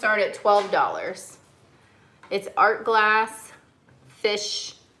one's gonna start at $12. It's art glass,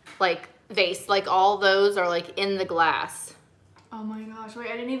 fish, like vase, like all those are like in the glass. Oh my gosh,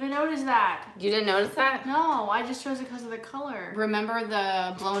 wait, I didn't even notice that. You didn't notice that? No, I just chose it because of the color. Remember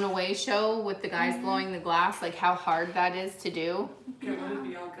the Blown Away show with the guys blowing the glass, like how hard that is to do? Okay, what did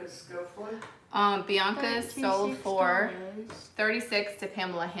Bianca's go for? Bianca sold for $36. $36 to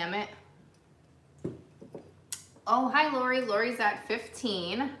Pamela Hammett. Oh, hi Lori. Lori's at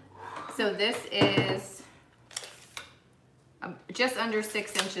 15. So this is just under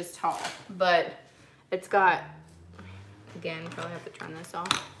 6 inches tall, but it's got, again, probably have to turn this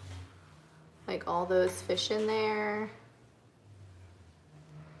off. Like all those fish in there.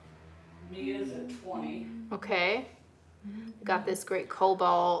 Mia's at 20. Okay. Got this great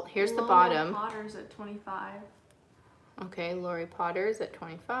cobalt. Here's the Lola bottom. Potter's at 25. Okay, Lori Potter's at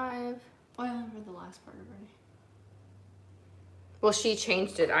 25. Oh, I remember the last part already. Well, she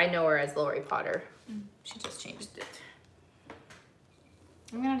changed it. I know her as Lori Potter. She just changed it.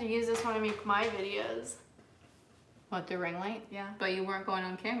 I'm gonna have to use this when I make my videos. What, the ring light? Yeah, But you weren't going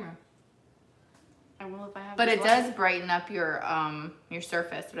on camera. I will if I have. But this it light. does brighten up your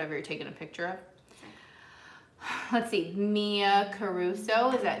surface, whatever you're taking a picture of. Let's see, Mia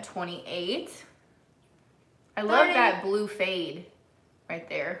Caruso is at 28. I love 30. that blue fade right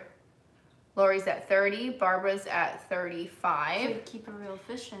there. Lori's at 30. Barbara's at So 35. keep a real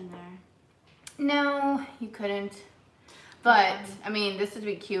fish in there. No, you couldn't. But, I mean, this would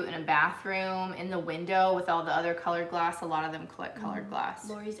be cute in a bathroom, in the window with all the other colored glass. A lot of them collect colored glass.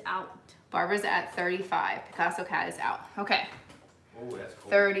 Lori's out. Barbara's at 35. Picasso Cat is out. Okay. Oh, that's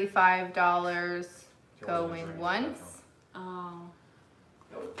cool. $35 going once. Oh.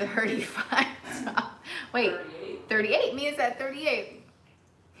 35. Wait, 38. Mia's at 38.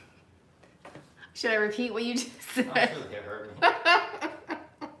 Should I repeat what you just said? I'm sure they heard me.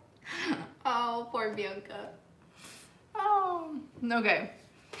 Oh, poor Bianca. Oh, okay.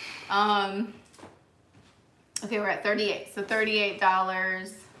 Okay, we're at 38. So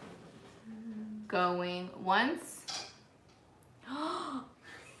 $38 going once.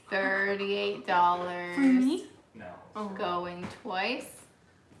 $38 For me? No. Oh. going twice.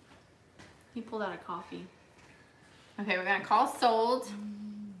 He pulled out a coffee. Okay, we're gonna call sold.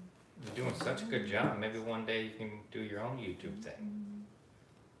 You're doing such a good job. Maybe one day you can do your own YouTube thing.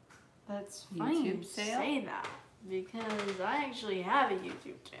 That's funny you YouTube sale? say that because I actually have a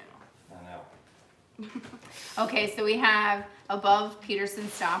YouTube channel. I know. Okay, so we have above Peterson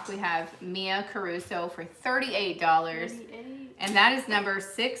Stop, we have Mia Caruso for $38. 38. And that is number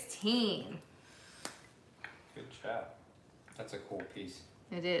 16. Good job. That's a cool piece.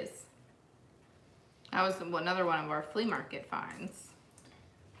 It is. That was another one of our flea market finds.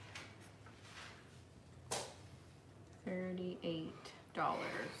 $38.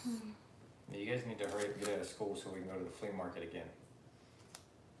 You guys need to hurry up and get out of school so we can go to the flea market again.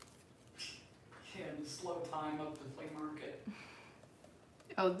 Yeah, and slow time up the flea market.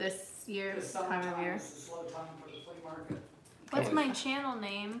 Oh, this year, The time of summertime year. is the slow time for the flea market. What's my channel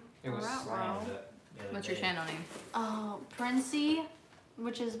name? It was Ruh-roh. slammed the other What's your day. channel name? Oh, Princey,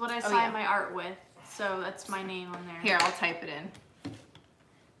 which is what I Oh, sign yeah. my art with. So that's my name on there. Here, I'll type it in.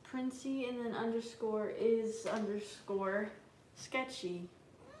 Princey and then underscore is underscore sketchy.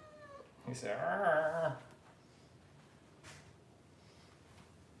 He said, "Arr."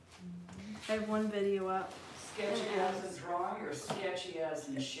 I have one video up. Sketchy as in drawing or sketchy as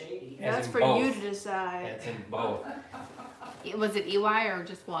in shady? As That's in for both. you to decide. It's in both. Was it EY or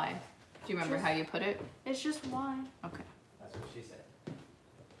just Y? Do you remember how you put it? It's just one. Okay. That's what she said.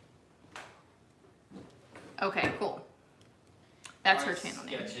 Okay, cool. That's her Alright, channel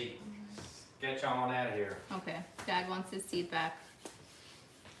name. Sketchy. Sketch on out of here. Okay. Dad wants his seed back.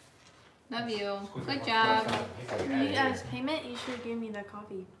 Love you. Squeeze Good it job. one more time. You, as payment, you should give me the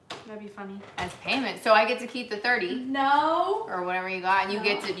coffee. That'd be funny. As payment. So I get to keep the 30 No. or whatever you got, and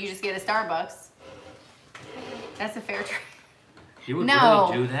you just get a Starbucks. That's a fair trade. You would No.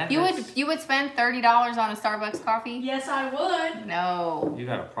 really do that? You would spend $30 on a Starbucks coffee? Yes, I would. No. You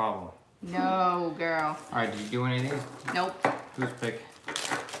got a problem. No, girl. Alright, did you do any of these? Nope. Who's pick?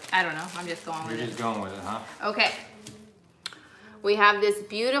 I don't know. I'm just going You're with just it. going with it, huh? Okay. We have this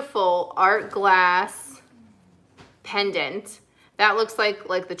beautiful art glass pendant. That looks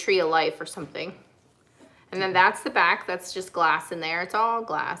like the tree of life or something. And then that's the back. That's just glass in there. It's all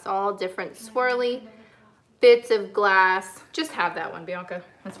glass, all different swirly bits of glass. Just have that one, Bianca.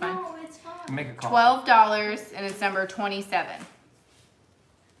 That's fine. No, it's fine. Make a call. $12 and it's number 27.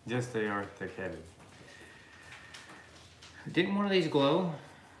 Yes, they are thick-headed. Didn't one of these glow?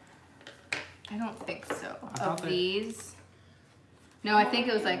 I don't think so. I thought Of they- these. No, I think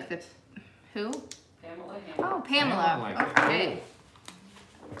it was like the, who? Pamela Ham. Oh, Pamela. I like it. Okay.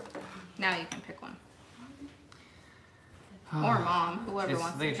 Now you can pick one. Or mom, whoever I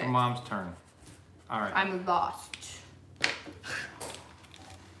wants to think it's pick. your mom's turn. Alright. I'm lost. I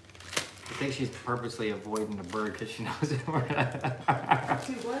think she's purposely avoiding the bird because she knows it. Do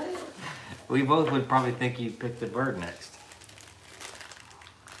what? We both would probably think you picked the bird next.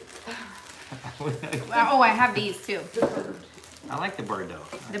 Oh, I have these too. I like the bird though.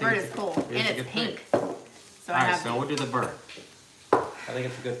 I The think bird it's- is cool, it's and a it's good pink. pick. So I Alright, have so we'll do the bird. I think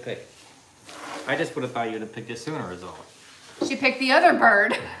it's a good pick. I just would have thought you would have picked it sooner is all. these. She picked the other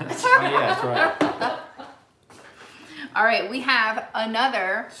bird. Oh yeah, that's right. All right, we have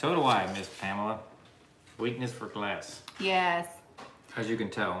another. So do I, Miss Pamela. Weakness for glass. Yes. As you can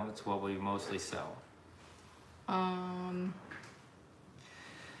tell, that's what we mostly sell.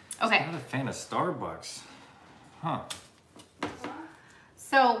 Okay, Not a fan of Starbucks. Huh.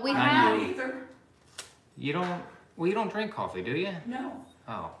 so we Not have. you. Either. You don't drink coffee, do you? No.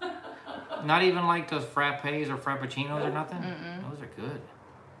 Oh. Not even like those frappes or frappuccinos or nothing? Those are good.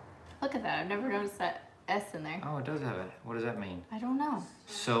 Look at that. I've never noticed that S in there. Oh, it does have it. What does that mean? I don't know.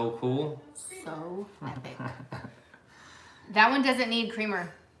 So cool. So epic. That one doesn't need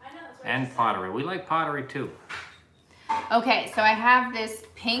creamer. And pottery. We like pottery too. Okay, so I have this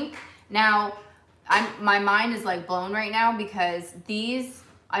pink. Now, my mind is like blown right now because these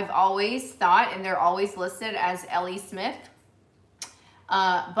I've always thought, and they're always listed as Ellie Smith.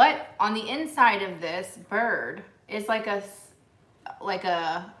 But on the inside of this bird is like a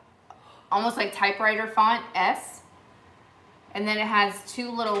almost like typewriter font S. And then it has two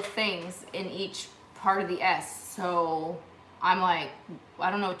little things in each part of the S. So I'm like,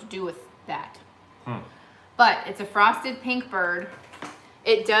 I don't know what to do with that. But it's a frosted pink bird.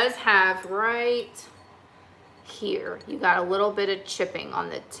 It does have right here, you got a little bit of chipping on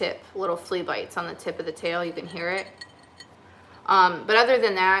the tip, little flea bites on the tip of the tail. You can hear it. But other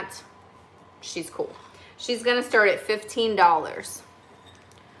than that, she's cool. She's gonna start at $15.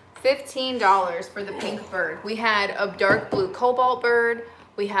 $15 for the pink bird. We had a dark blue cobalt bird.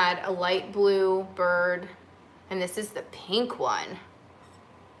 We had a light blue bird. And this is the pink one.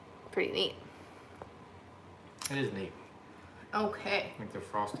 Pretty neat. It is neat. Okay. Like the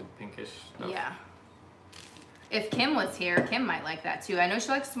frosted pinkish stuff. Yeah. If Kim was here, Kim might like that too. I know she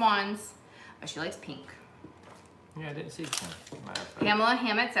likes swans, but she likes pink. Yeah, I didn't see Kim. Pamela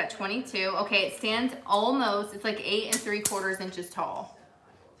Hammett's at 22. Okay, it stands almost, it's like 8 3/4 inches tall.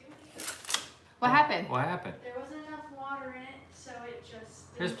 What happened? What happened? There wasn't enough water in it, so it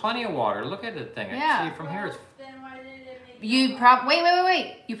just... There's plenty of water. Look at the thing. I Yeah. can see it from here. It's... Then why did it make... You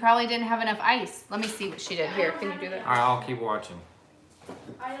wait. You probably didn't have enough ice. Let me see what she did. Here, can you do that? All right, I'll keep watching.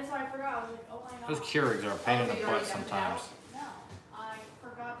 That's why I forgot. I was like, oh my god. Those Keurigs are a pain in the butt sometimes. No, I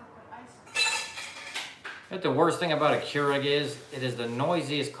forgot to put ice on. But the worst thing about a Keurig is, it is the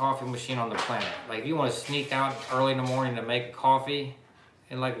noisiest coffee machine on the planet. Like, if you want to sneak out early in the morning to make coffee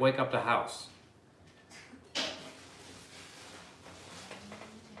and like wake up the house.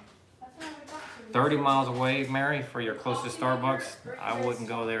 30 miles away, Mary, for your closest Starbucks, I wouldn't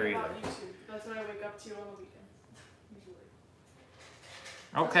go there either. That's what I wake up to on the weekends,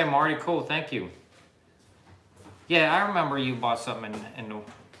 usually. Okay, Marty, cool, thank you. Yeah, I remember you bought something in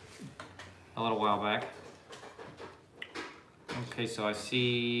a little while back. Okay, so I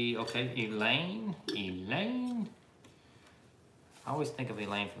see, okay, Elaine. I always think of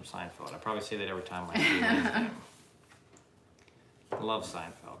Elaine from Seinfeld. I probably say that every time I see Elaine's name. Love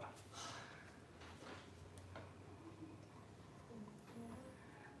Seinfeld.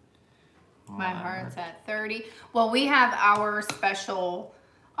 My heart's at 30. Well, we have our special,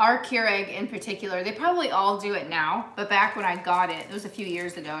 our Keurig in particular. They probably all do it now, but back when I got it, it was a few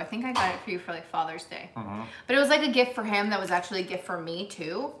years ago. I think I got it for you for like Father's Day. But it was like a gift for him that was actually a gift for me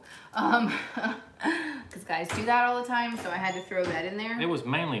too. Because guys do that all the time, so I had to throw that in there. It was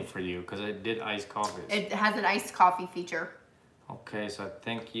mainly for you because it did iced coffee. It has an iced coffee feature. Okay, so I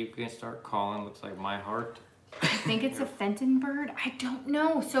think you can start calling. Looks like my heart. I think it's a Fenton bird. I don't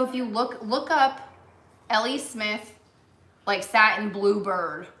know. So if you look up Ellie Smith, like satin blue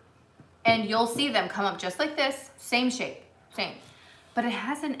bird, and you'll see them come up just like this, same shape, same. But it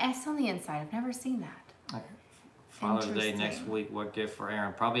has an S on the inside. I've never seen that. Okay. Father's Day next week. What gift for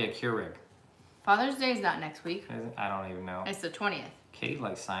Aaron? Probably a Keurig. Father's Day is not next week. I don't even know. It's the 20th. Kate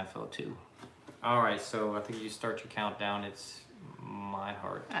likes Seinfeld too. All right, so I think you start your countdown. It's my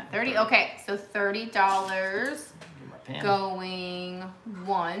heart. At 30. Okay, so $30 going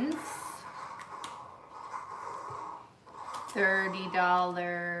once.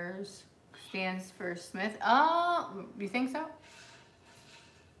 $30 stands for Smith. Oh, you think so?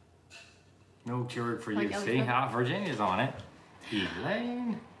 No Keurig for Like you. Ellie See Smith? how Virginia's on it.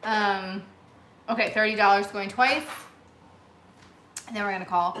 Elaine. Okay, $30 going twice. And then we're gonna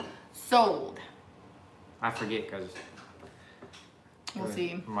call sold. I forget because We'll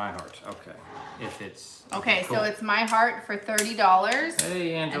see. My heart. Okay. If it's Okay, cool. so it's my heart for $30.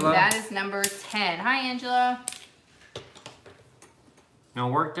 Hey, And Angela. that is number 10. Hi, Angela. No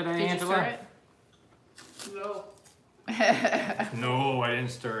work today, Did Angela? you No. start it? No, I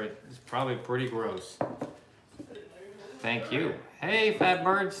didn't stir it. It's probably pretty gross. Thank you. Hey, fat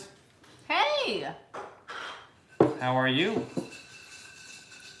birds. Hey! How are you?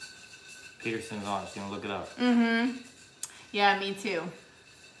 Peterson's on. She's gonna look it up. Mm-hmm. Yeah, me too.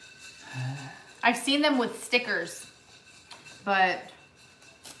 I've seen them with stickers, but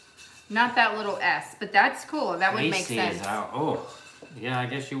not that little S. But that's cool. That would make Macy sense. is out. Oh, yeah. I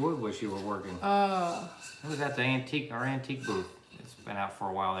guess you would wish you were working. Oh. It was at the our antique booth. It's been out for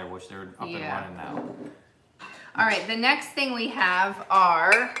a while there, which they're up and running now. All right. The next thing we have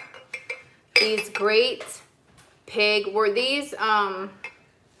are these great pig. Were these the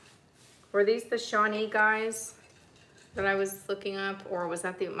Shawnee guys that I was looking up, or was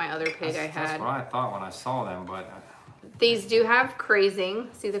that my other pig I had? That's what I thought when I saw them, but These do have crazing.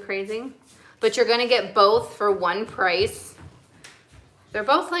 See the crazing? But you're gonna get both for one price. They're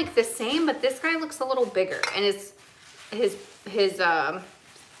both like the same, but this guy looks a little bigger, and his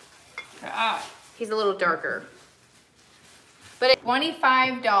Ah. He's a little darker. But it's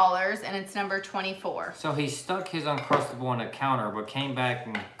 $25 and it's number 24. So he stuck his Uncrustable on the counter, but came back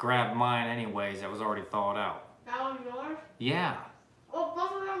and grabbed mine anyways. That was already thawed out. That was yours? Yeah. Well,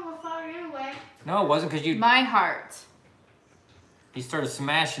 both of them were fine anyway. No, it wasn't because you. My heart. You started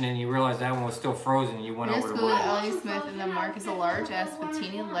smashing it and you realized that one was still frozen and you went Miss over to Blue, work. Ellie Smith, and the mark is a large S with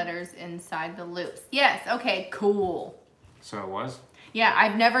teeny letters inside the loops. Yes, okay, cool. So it was? Yeah,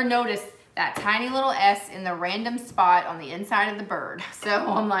 I've never noticed that tiny little S in the random spot on the inside of the bird. So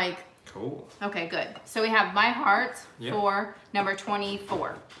I'm like, cool. Okay, good. So we have My Heart Yep. for number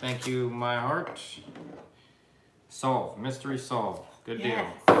 24. Thank you, my heart. Solved. Mystery solved. Good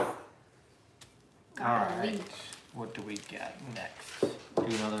Yes. deal. Gotta Alright. leave. What do we got next? Do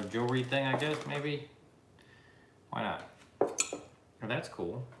another jewelry thing, I guess, maybe? Why not? Oh, that's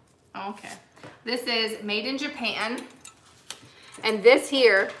cool. Okay. This is made in Japan. And this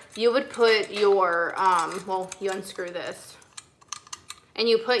here, you would put your, well, you unscrew this. And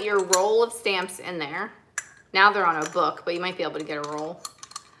you put your roll of stamps in there. Now they're on a book, but you might be able to get a roll.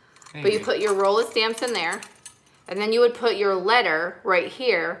 But you put your roll of stamps in there. And then you would put your letter right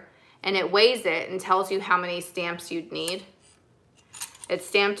here. And it weighs it and tells you how many stamps you'd need. It's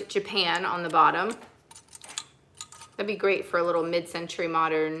stamped Japan on the bottom. That'd be great for a little mid-century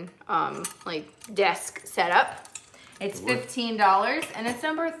modern like desk setup. It's $15 and it's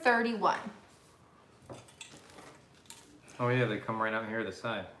number 31. Oh yeah, they come right out here to the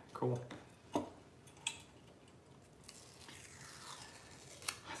side. Cool. I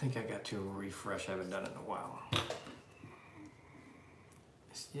think I got to refresh. I haven't done it in a while.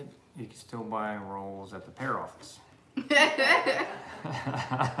 Yep, you can still buy rolls at the pair office.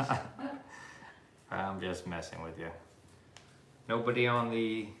 I'm just messing with you. Nobody on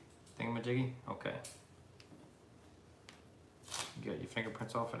the thingamajiggy? Okay. You got your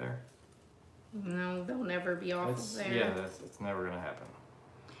fingerprints off of there? No, they'll never be off of there. Yeah, it's never gonna happen.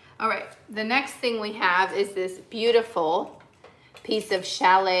 All right, the next thing we have is this beautiful piece of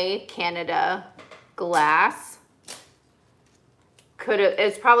Chalet Canada glass.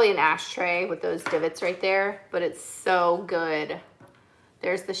 It's probably an ashtray with those divots right there, but it's so good.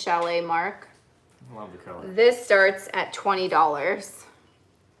 There's the Chalet mark. Love the color. This starts at $20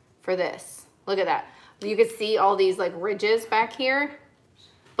 for this. Look at that. You can see all these like ridges back here,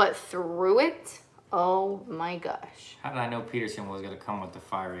 but through it, oh my gosh. How did I know Peterson was gonna come with the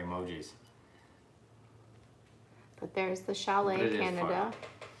fire emojis? But there's the Chalet But it is Canada.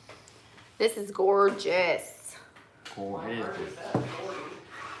 This is gorgeous. Cool. It is good.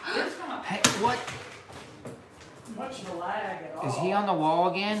 It's not Hey, what? much of a lag at all. Is he on the wall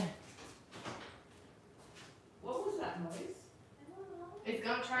again? What was that noise? Is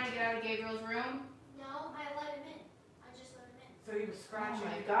Gump trying to get out of Gabriel's room? No, I let him in. I just let him in. So he was scratching. Oh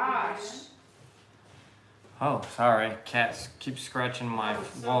my it. gosh. Oh, sorry. Cats keep scratching my I was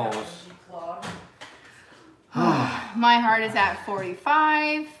so walls. happy he clawed. My heart is at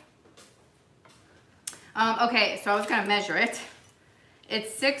 45. Okay, so I was gonna measure it.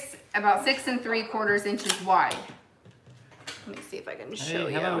 It's about 6 3/4 inches wide. Let me see if I can show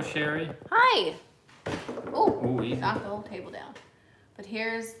Hey, you. hello, Sherry. Hi. Oh, Ooh, easy. knocked the whole table down. But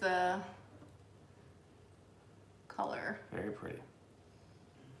here's the color. Very pretty.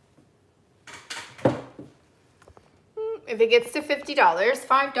 If it gets to $50,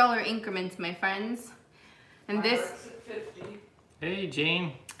 $5 increments, my friends. And My this, heart's at 50. Hey,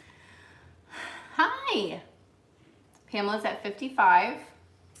 Jean. hi. Pamela's at 55.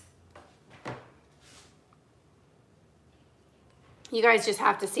 You guys just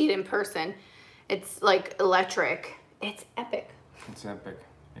have to see it in person. It's like electric. It's epic. It's epic.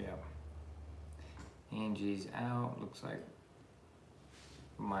 Yeah. Angie's out. Looks like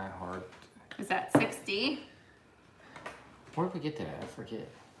my heart. Is that 60? Where did we get that? I forget.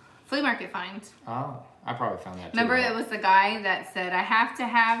 Flea market find. Oh, I probably found that too. Remember right? it was the guy that said, I have to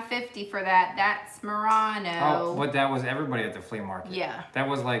have 50 for that. That's Murano. Oh, but that was everybody at the flea market. Yeah. That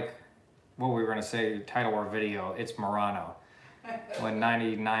was like what we were gonna say. Title our video. It's Murano. When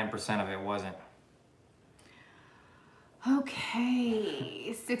 99% of it wasn't.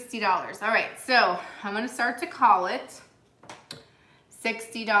 Okay, $60. All right, so I'm gonna start to call it.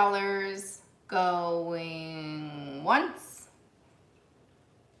 $60 going once.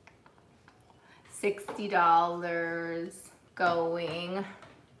 $60 going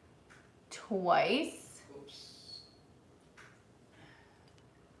twice.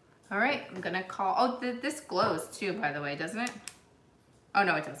 All right, I'm gonna call, oh, this glows too, by the way, doesn't it? Oh,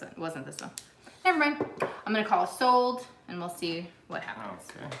 no, it doesn't. It wasn't this one. Never mind. I'm gonna call sold and we'll see what happens.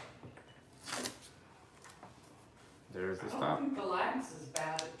 Okay. There's the I don't stop. think the lag's as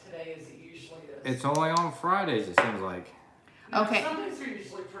bad today as it usually is. It's only on Fridays, it seems like. Now, Okay. Sundays are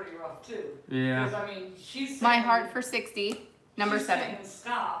usually pretty rough too. Yeah. Because I mean, she's My saying- heart for 60, number she's 7. saying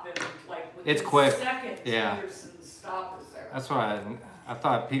stop and like It's within quick. seconds, Yeah. Peterson's stop is there. That's why I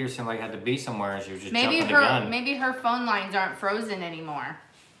thought Peterson like had to be somewhere and she was just Maybe jumping the gun. maybe her phone lines aren't frozen anymore.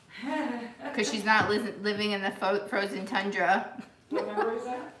 Because she's not living in the frozen tundra. What number is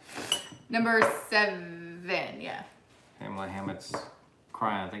that? Number 7, yeah. Pamela Hammett's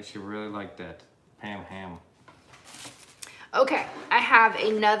crying. I think she really liked that. Pam Ham. Okay, I have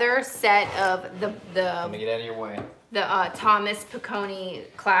another set of Let me get out of your way. the Thomas Piccone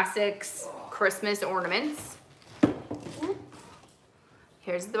Classics Christmas ornaments.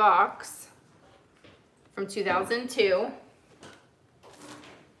 Here's the box from 2002.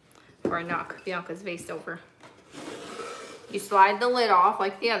 Or I knock Bianca's vase over. You slide the lid off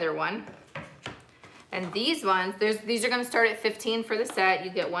like the other one. And these ones, these are gonna start at 15 for the set.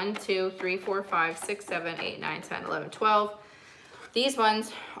 You get 1, 2, 3, 4, 5, 6, 7, 8, 9, 10, 11, 12. These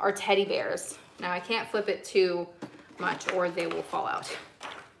ones are teddy bears. Now I can't flip it too much or they will fall out.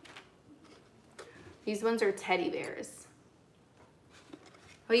 These ones are teddy bears.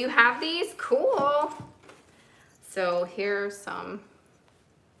 Oh, you have these? Cool. So here's some.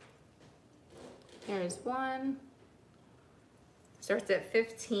 Here's one. Starts at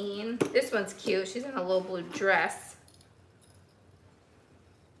 15. This one's cute. She's in a little blue dress.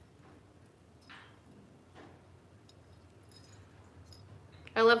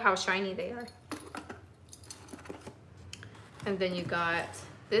 I love how shiny they are. And then you got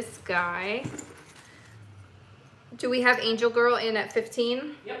this guy. Do we have Angel Girl in at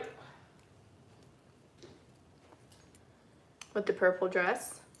 15? Yep. With the purple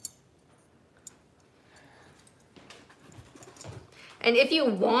dress. And if you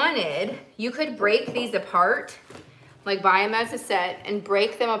wanted, you could break these apart, like buy them as a set and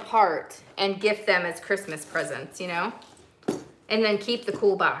break them apart and gift them as Christmas presents, you know? And then keep the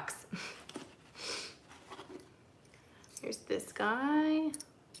cool box. Here's this guy.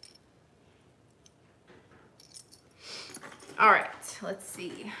 All right, let's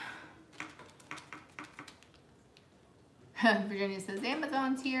see. Virginia says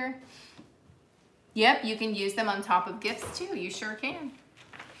Amazon's here. Yep, you can use them on top of gifts too. You sure can.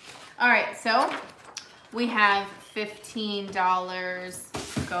 All right, so we have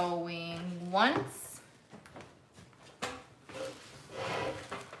 $15 going once.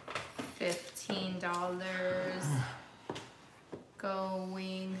 $15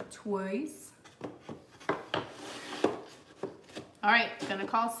 going twice. All right, gonna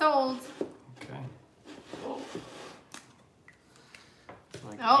call sold. Okay.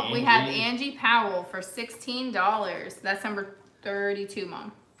 Like Oh, we have Angie. Angie Powell for $16. That's number 32,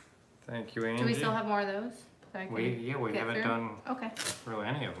 Mom. Thank you, Angie. Do we still have more of those? that I can We get haven't through? done Okay. really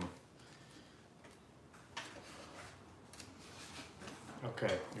any of them.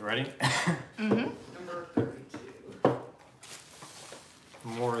 Okay, you ready? Mm-hmm. Number 32.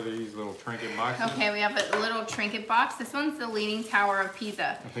 More of these little trinket boxes. Okay, we have a little trinket box. This one's the Leaning Tower of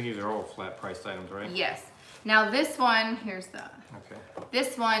Pisa. I think these are all flat priced items, right? Yes. Now this one, here's the, Okay.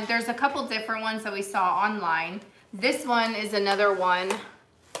 this one, there's a couple different ones that we saw online. This one is another one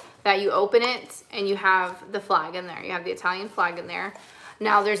that you open it and you have the flag in there. You have the Italian flag in there.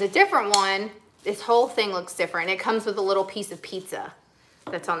 Now there's a different one. This whole thing looks different. It comes with a little piece of pizza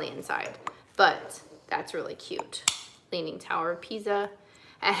that's on the inside, but that's really cute. Leaning Tower of Pisa.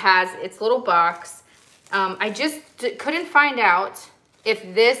 It has its little box. I just couldn't find out if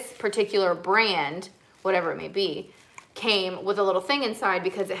this particular brand, whatever it may be, came with a little thing inside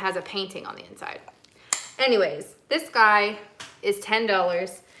because it has a painting on the inside. Anyways, this guy is $10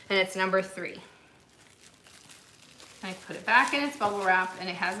 and it's number 3. I put it back in its bubble wrap and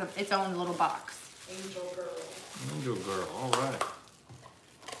it has its own little box. Angel Girl. Angel Girl, all right.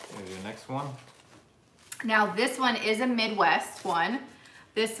 Here's your next one. Now this one is a Midwest one.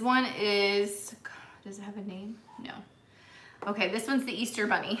 This one is, does it have a name? No. Okay, this one's the Easter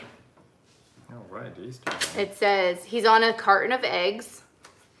Bunny. All right, Easter. It says he's on a carton of eggs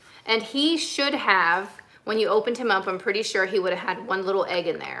and he should have, when you opened him up, I'm pretty sure he would have had one little egg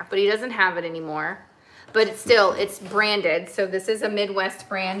in there, but he doesn't have it anymore. But it's still, it's branded. So this is a Midwest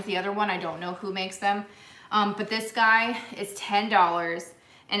brand. The other one, I don't know who makes them. But this guy is $10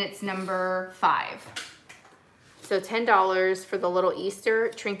 and it's number 5. So $10 for the little Easter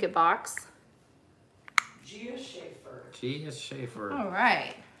trinket box. Gia Schaefer. Gia Schaefer. All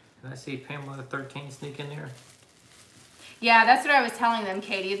right. Did I see Pamela 13 sneak in there? Yeah, that's what I was telling them,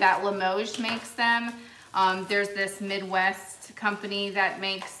 Katie, that Limoges makes them. There's this Midwest company that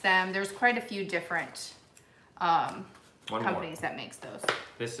makes them. There's quite a few different One companies that makes those.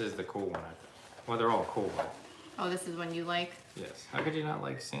 This is the cool one. Well, they're all cool. But Oh, this is one you like? yes. How could you not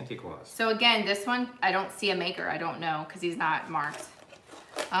like Santa Claus? So again, this one, I don't see a maker. I don't know because he's not marked.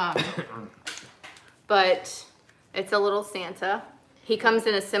 But it's a little Santa. He comes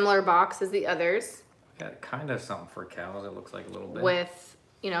in a similar box as the others Got kind of something for cows. It looks like a little bit. with,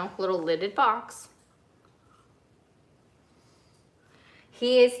 you know, little lidded box.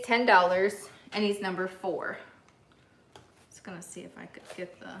 He is $10 and he's number 4. Just gonna see if I could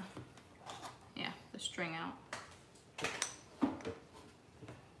get the string out.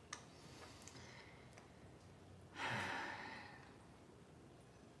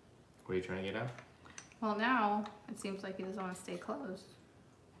 What are you trying to get out? Well, now it seems like he doesn't want to stay closed.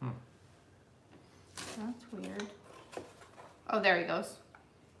 That's weird. Oh, there he goes.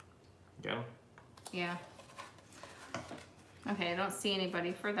 Got him? Yeah. Okay, I don't see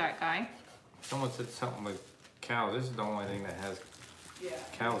anybody for that guy. Someone said something with cows. This is the only thing that has Yeah.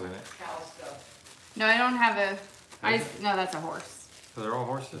 cows in it. Cow stuff. No, I don't have a. No, that's a horse. So they're all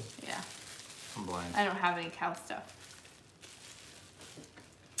horses? Yeah. I'm blind. I don't have any cow stuff.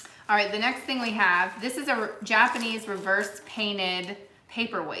 All right, the next thing we have, this is a Japanese reverse painted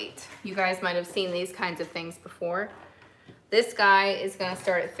paperweight. You guys might have seen these kinds of things before. This guy is gonna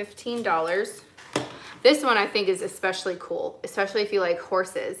start at $15. This one I think is especially cool, especially if you like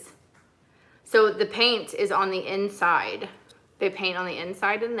horses. So the paint is on the inside. They paint on the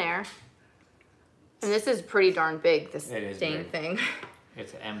inside in there. And this is pretty darn big, this It is dang big. thing.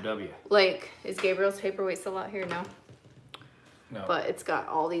 It's an MW. Like, is Gabriel's paperweight still out here? No. No. But it's got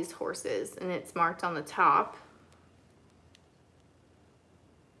all these horses and it's marked on the top.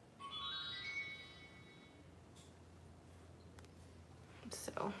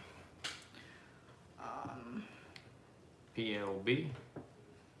 So, PLB.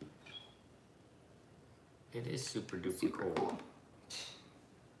 It is super duper super cool. cool.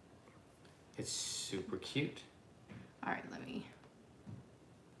 It's super cute. All right, let me,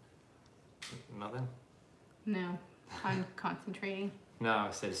 Nothing? no, I'm concentrating. No,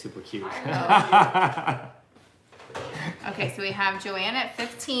 I said super cute. Okay, so we have Joanne at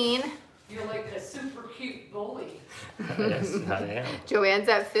 15. You're like a super cute bully. Yes, I am. Joanne's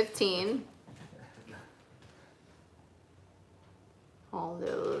at 15. All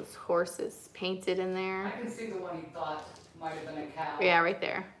those horses painted in I there. can see the one you thought might have been a cow. Yeah, right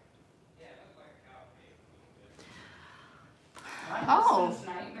there. My Oh. husband's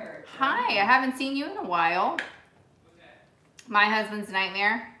nightmare. Hi, I haven't seen you in a while. My husband's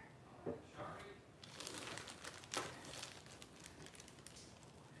nightmare.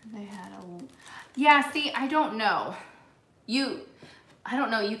 They had a, yeah, see, I don't know. I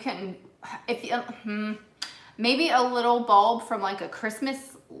don't know, you can, if you, maybe a little bulb from like a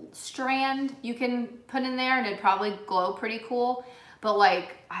Christmas strand you can put in there and it'd probably glow pretty cool. But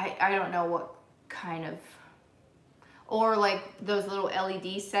like, I don't know what kind of, or like those little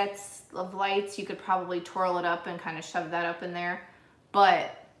LED sets of lights, you could probably twirl it up and kind of shove that up in there.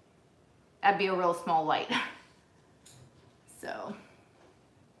 But that'd be a real small light. So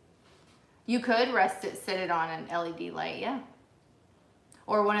you could sit it on an LED light, yeah.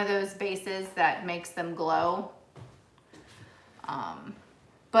 Or one of those bases that makes them glow.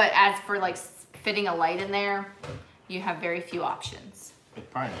 But as for like fitting a light in there, you have very few options. It'd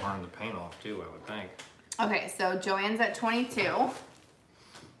probably burn the paint off too, I would think. Okay, so Joanne's at 22.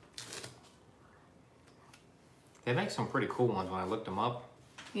 They make some pretty cool ones when I looked them up.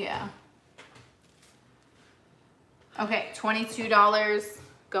 Yeah. Okay, $22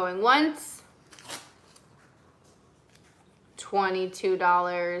 going once.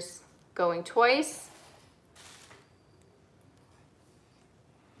 $22 going twice.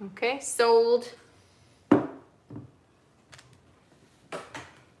 Okay, sold.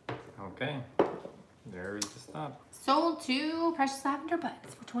 Okay, there's the stop. Sold to Precious Lavender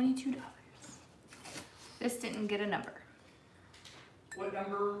Buds for $22. This didn't get a number. What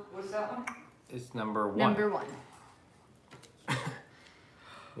number was that one? It's number 1. Number 1.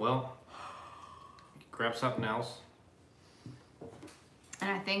 Well, grab something else.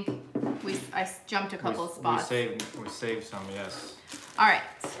 And I think I jumped a couple of spots. We saved some, yes. All right.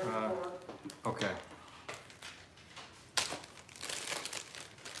 Okay.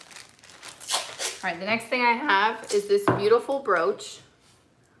 All right, the next thing I have is this beautiful brooch.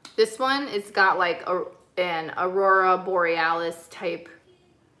 This one, it's got like an Aurora Borealis type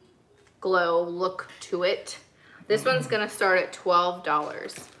glow look to it. This one's gonna start at $12.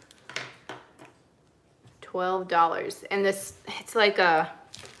 $12. And this, it's like a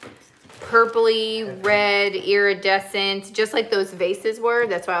purpley red iridescent, just like those vases were.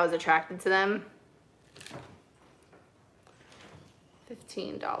 That's why I was attracted to them.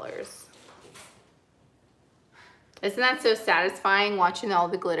 $15. Isn't that so satisfying watching all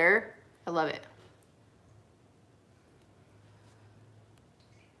the glitter? I love it.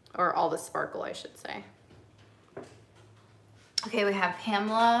 Or all the sparkle, I should say. Okay, we have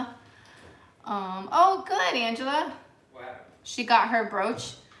Pamela. Oh, good, Angela. What happened? She got her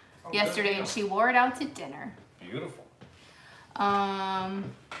brooch yesterday and she wore it out to dinner. Beautiful.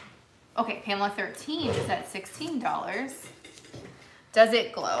 Okay, Pamela 13 is at $16. Does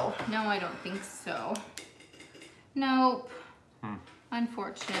it glow? No, I don't think so. Nope.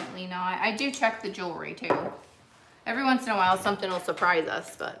 Unfortunately not. I do check the jewelry too. Every once in a while something will surprise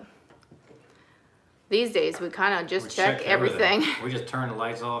us, but these days we kind of just check everything. We just turn the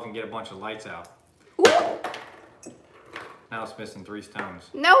lights off and get a bunch of lights out. Ooh. Now it's missing 3 stones.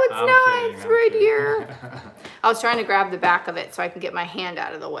 No, it's I'm not. kidding, It's I'm right kidding. here. I was trying to grab the back of it so I can get my hand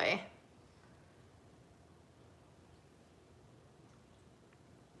out of the way.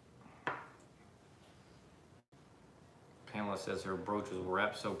 Pamela says her brooch was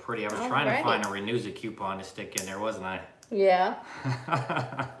wrapped so pretty. I was trying to find a Renews It coupon to stick in there, wasn't I? Yeah.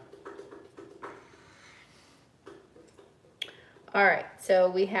 All right, so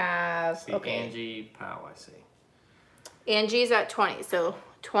we have, See, okay. Angie Powell, I see. Angie's at 20, so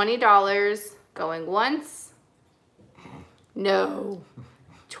 $20 going once. No.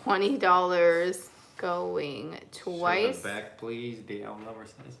 $20 going twice. Show the back, please. DL lover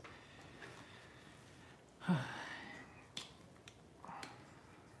says.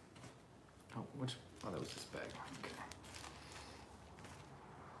 Oh, that was this bag.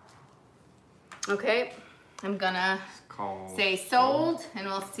 Okay, I'm gonna Call say sold and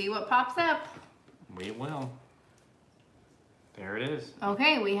we'll see what pops up. We will. There it is.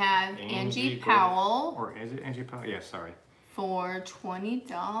 Okay, we have Angie Gordon- Powell Or is it Angie Powell? Yeah, sorry. for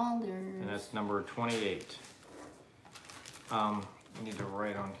 $20. And that's number 28. You need to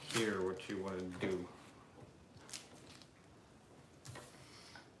write on here what you want to do.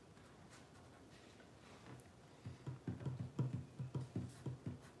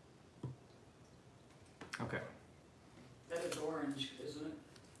 Okay. That is orange, isn't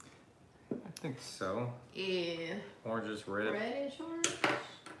it? I think so. Yeah. Orange is red. Reddish orange?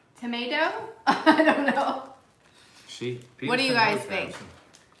 Tomato? I don't know. What do you guys think?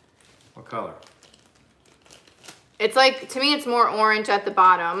 What color? It's like, to me, it's more orange at the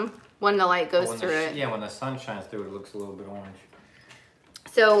bottom when the light goes through it. Yeah, when the sun shines through it, it looks a little bit orange.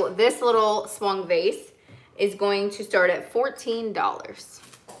 So this little swung vase is going to start at $14.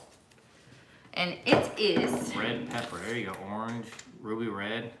 And it is Red pepper. There you go. Orange, ruby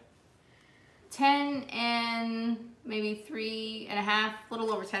red. 10 and maybe 3.5, a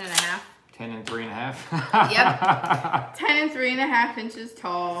little over 10 and a half. 10 and 3.5. Yep. 10 and 3.5 inches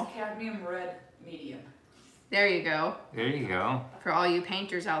tall. Cadmium red medium. There you go. There you go. For all you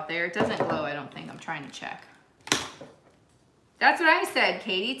painters out there. It doesn't glow, I don't think. I'm trying to check. That's what I said,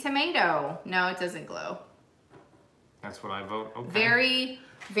 Katie. Tomato. No, it doesn't glow. That's what I vote. Okay. Very,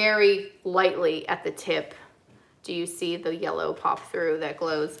 very lightly at the tip. Do you see the yellow pop through that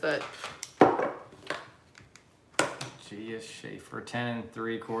glows? But Gia Schaefer, 10 and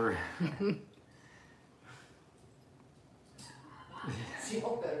 3/4.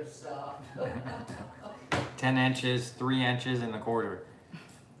 Y'all better stop. 10 inches, 3 inches and 1/4.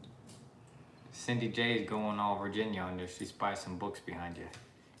 Cindy J is going all Virginia on this. She spies some books behind you.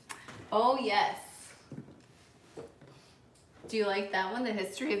 oh yes. Do you like that one, The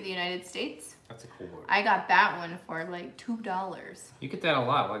History of the United States? That's a cool book. I got that one for like $2. You get that a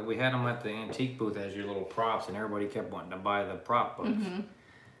lot. Like we had them at the antique booth as your little props, and everybody kept wanting to buy the prop books. Mm-hmm.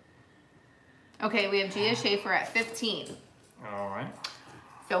 Okay, we have Gia Schaefer at 15. All right.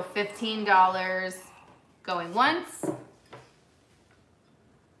 So $15 going once.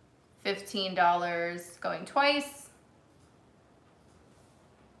 $15 going twice.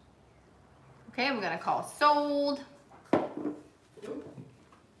 Okay, we're gonna call sold.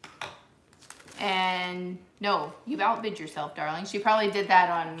 And no, you've outbid yourself, darling. She probably did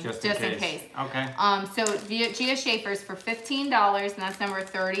that on just in case. Okay. So Gia Schaefer's for $15, and that's number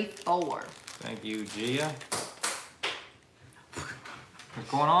 34. Thank you, Gia. What's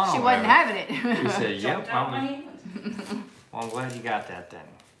going on She over wasn't there? having it. You said, yep. Jumped out of my hand. Well, I'm glad you got that then.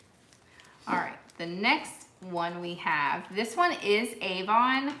 All right, the next one we have, this one is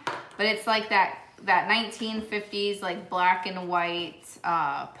Avon, but it's like that 1950s like black and white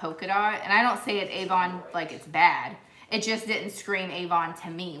polka dot. And I don't say it Avon like it's bad. It just didn't scream Avon to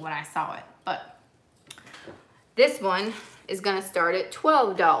me when I saw it. But this one is gonna start at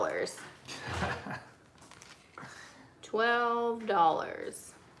 $12.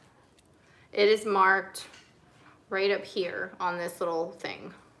 $12. It is marked right up here on this little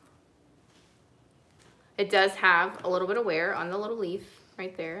thing. It does have a little bit of wear on the little leaf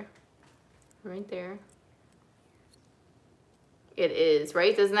right there. Right there. It is,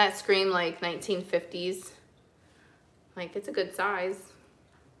 right? Doesn't that scream like 1950s? Like, it's a good size.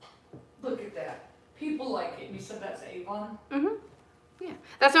 Look at that. People like it. And you said that's Avon? Mm-hmm. Yeah.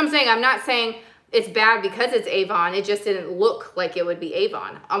 That's what I'm saying. I'm not saying it's bad because it's Avon. It just didn't look like it would be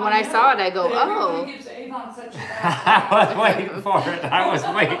Avon. When I saw it, I go, but oh. everybody gives Avon such a bad I was waiting for it. I was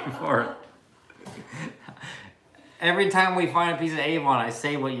waiting for it. Every time we find a piece of Avon, I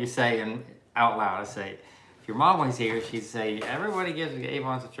say what you say and out loud. I say, if your mom was here, she'd say, everybody gives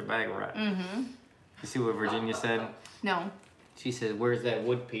Avon such a bad rap. Mm-hmm. You see what Virginia said? No. She said, where's that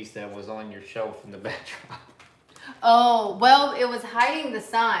wood piece that was on your shelf in the backdrop? Oh, well, it was hiding the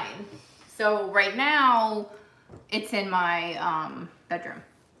sign. So right now, it's in my bedroom,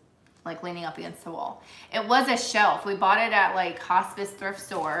 like leaning up against the wall. It was a shelf. We bought it at like Hospice thrift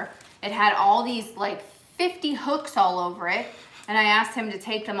store. It had all these like 50 hooks all over it. And I asked him to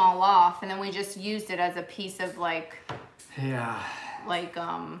take them all off. And then we just used it as a piece of like, Yeah. like,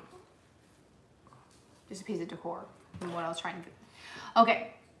 just a piece of decor. And what I was trying to do.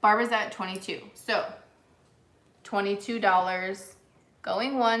 Okay, Barbara's at 22. So, $22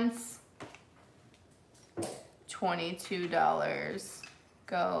 going once. $22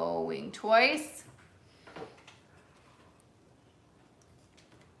 going twice.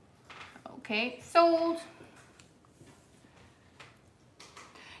 Okay, sold.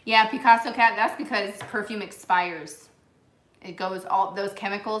 Yeah, Picasso cat, that's because perfume expires. It goes, all those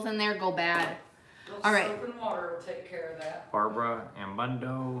chemicals in there go bad. All right. Soap and water will take care of that. Barbara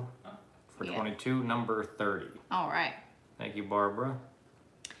Ambundo for Yeah. 22, number 30. All right. Thank you, Barbara.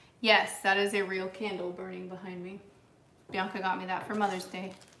 Yes, that is a real candle burning behind me. Bianca got me that for Mother's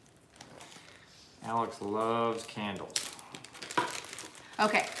Day. Alex loves candles.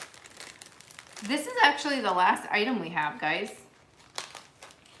 Okay. This is actually the last item we have, guys.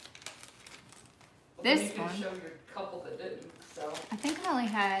 Well, This then you can one. show your couple that didn't, so. I think I only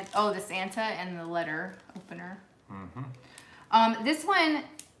had, oh, the Santa and the letter opener. Mm-hmm. This one,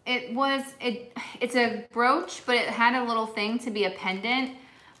 it's a brooch, but it had a little thing to be a pendant,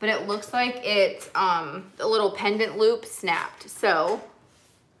 but it looks like it, the little pendant loop snapped. So,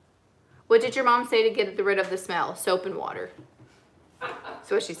 what did your mom say to get rid of the smell? Soap and water. That's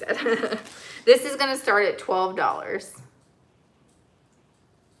what she said. This is gonna start at $12.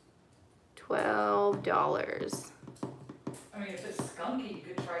 $12. I mean, if it's skunky, you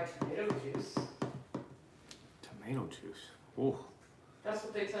could try tomato juice. Tomato juice. Ooh. That's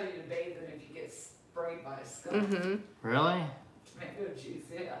what they tell you to bathe in if you get sprayed by a skunk. Mm-hmm. Really? Tomato juice,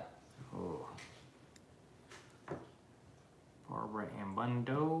 yeah. Ooh. Barbara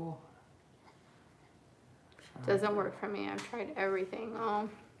Ambundo. Doesn't work for me. I've tried everything. Oh,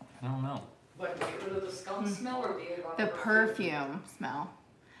 I don't know. What, to get rid of the skunk smell or the Avon the perfume smell.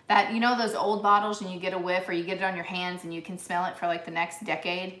 That, you know those old bottles and you get a whiff or you get it on your hands and you can smell it for like the next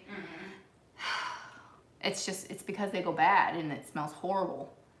decade? Mm-hmm. It's because they go bad and it smells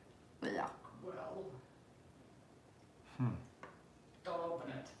horrible. Blah. Well, don't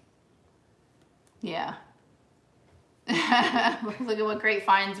open it. Yeah. Look at what great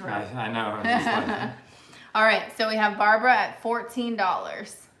finds we're at. I know. I was just like, All right, so we have Barbara at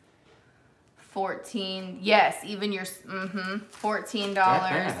 $14. 14, yes, even your, $14 That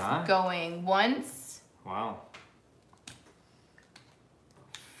bad, huh? going once, wow.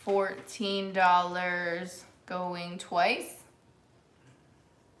 $14 going twice.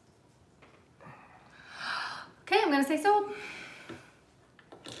 Okay, I'm gonna say sold.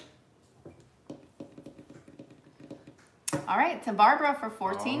 All right, to Barbara for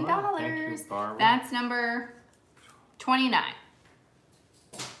 $14. All right, thank you, Barbara. That's number 29.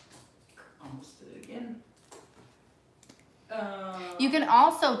 Almost did it again. You can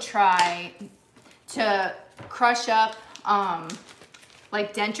also try to crush up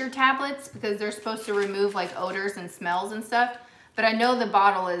like denture tablets because they're supposed to remove like odors and smells and stuff. But I know the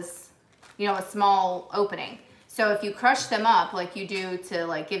bottle is, you know, a small opening. So if you crush them up like you do to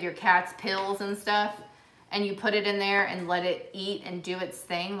like give your cats pills and stuff, and you put it in there and let it eat and do its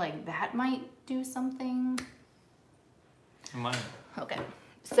thing, like that might do something. Money. Okay,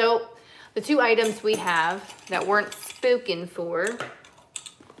 so the two items we have that weren't spoken for,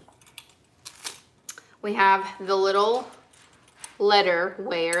 we have the little letter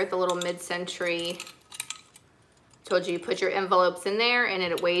where the little mid-century, told you put your envelopes in there and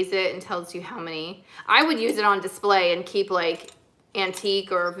it weighs it and tells you how many. I would use it on display and keep like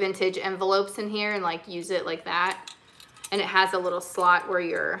antique or vintage envelopes in here and like use it like that. And it has a little slot where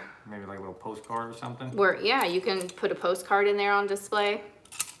you're, Maybe like a little postcard or something. where, yeah, you can put a postcard in there on display.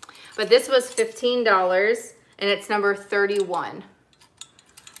 But this was $15 and it's number 31.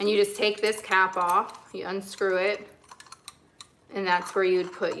 And you just take this cap off, you unscrew it, and that's where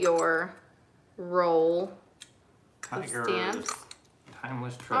you'd put your roll of Tiger. stamps.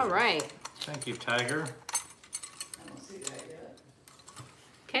 Timeless treasure. All right. Thank you, Tiger. I don't see that yet.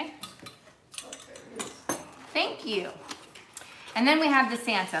 Okay. Oh, there it is. Thank you. And then we have the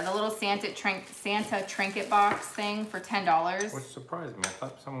Santa, the little Santa trinket box thing for $10. Which surprised me. I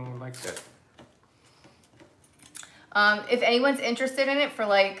thought someone would like that. If anyone's interested in it for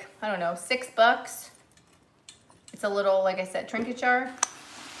like, I don't know, $6. It's a little, like I said, trinket jar.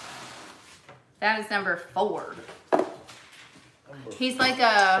 That is number 4. He's like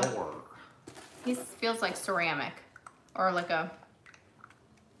a, 4. he feels like ceramic or like a,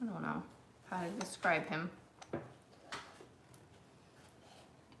 I don't know how to describe him.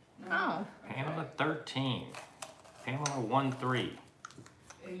 Oh, Pamela 13. Pamela 13.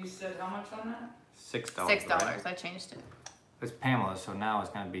 And you said how much on that? $6. $6. Right? I changed it. It's Pamela, so now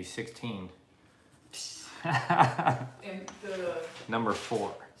it's going to be 16. And the Number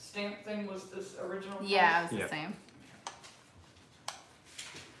 4. stamp thing was this original? Yeah, it was Yep. the same.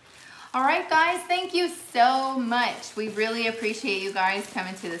 All right, guys, thank you so much. We really appreciate you guys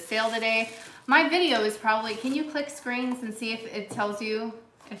coming to the sale today. My video is probably, can you click screens and see if it tells you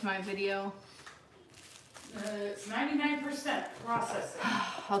if my video? It's 99% processing.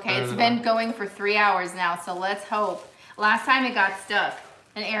 Okay, it's been going for 3 hours now, so let's hope. Last time it got stuck,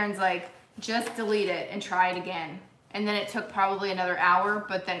 and Aaron's like, just delete it and try it again. And then it took probably another hour,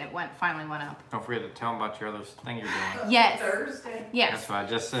 but then it finally went up. Don't forget to tell them about your other thing you're doing. Yes. Thursday. Yes. That's what I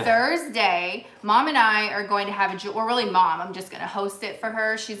just said. Thursday, Mom and I are going to have or really Mom, I'm just going to host it for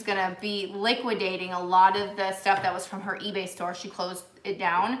her. She's going to be liquidating a lot of the stuff that was from her eBay store. She closed it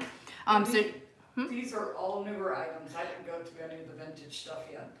down. These are all newer items. I didn't go to any of the vintage stuff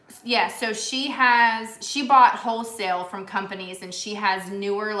yet. Yeah, so she bought wholesale from companies, and she has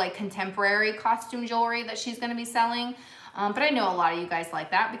newer, like, contemporary costume jewelry that she's going to be selling. But I know a lot of you guys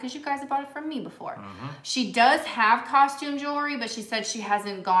like that because you guys have bought it from me before. She does have costume jewelry, but she said she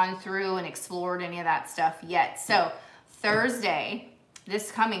hasn't gone through and explored any of that stuff yet. So Thursday, this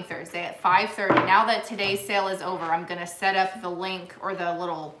coming Thursday at 5:30, now that today's sale is over, I'm going to set up the link or the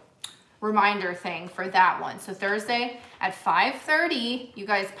little reminder thing for that one. So Thursday at 5:30, you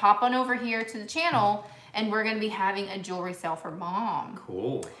guys pop on over here to the channel, and we're going to be having a jewelry sale for Mom.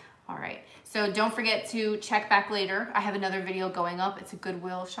 Cool. All right. So don't forget to check back later. I have another video going up. It's a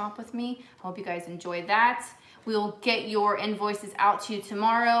Goodwill shop with me. I hope you guys enjoyed that. We'll get your invoices out to you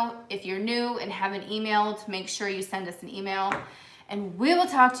tomorrow. If you're new and haven't emailed, make sure you send us an email. And we will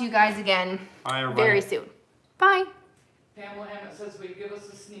talk to you guys again very soon. Bye. Pamela Hammett says, will you give us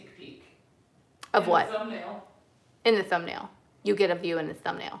a sneak peek? Of what? In the thumbnail. In the thumbnail. You get a view in the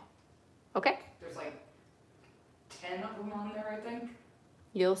thumbnail. Okay? There's like 10 of them on there, I think.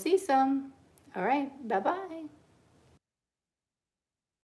 You'll see some. All right. Bye-bye.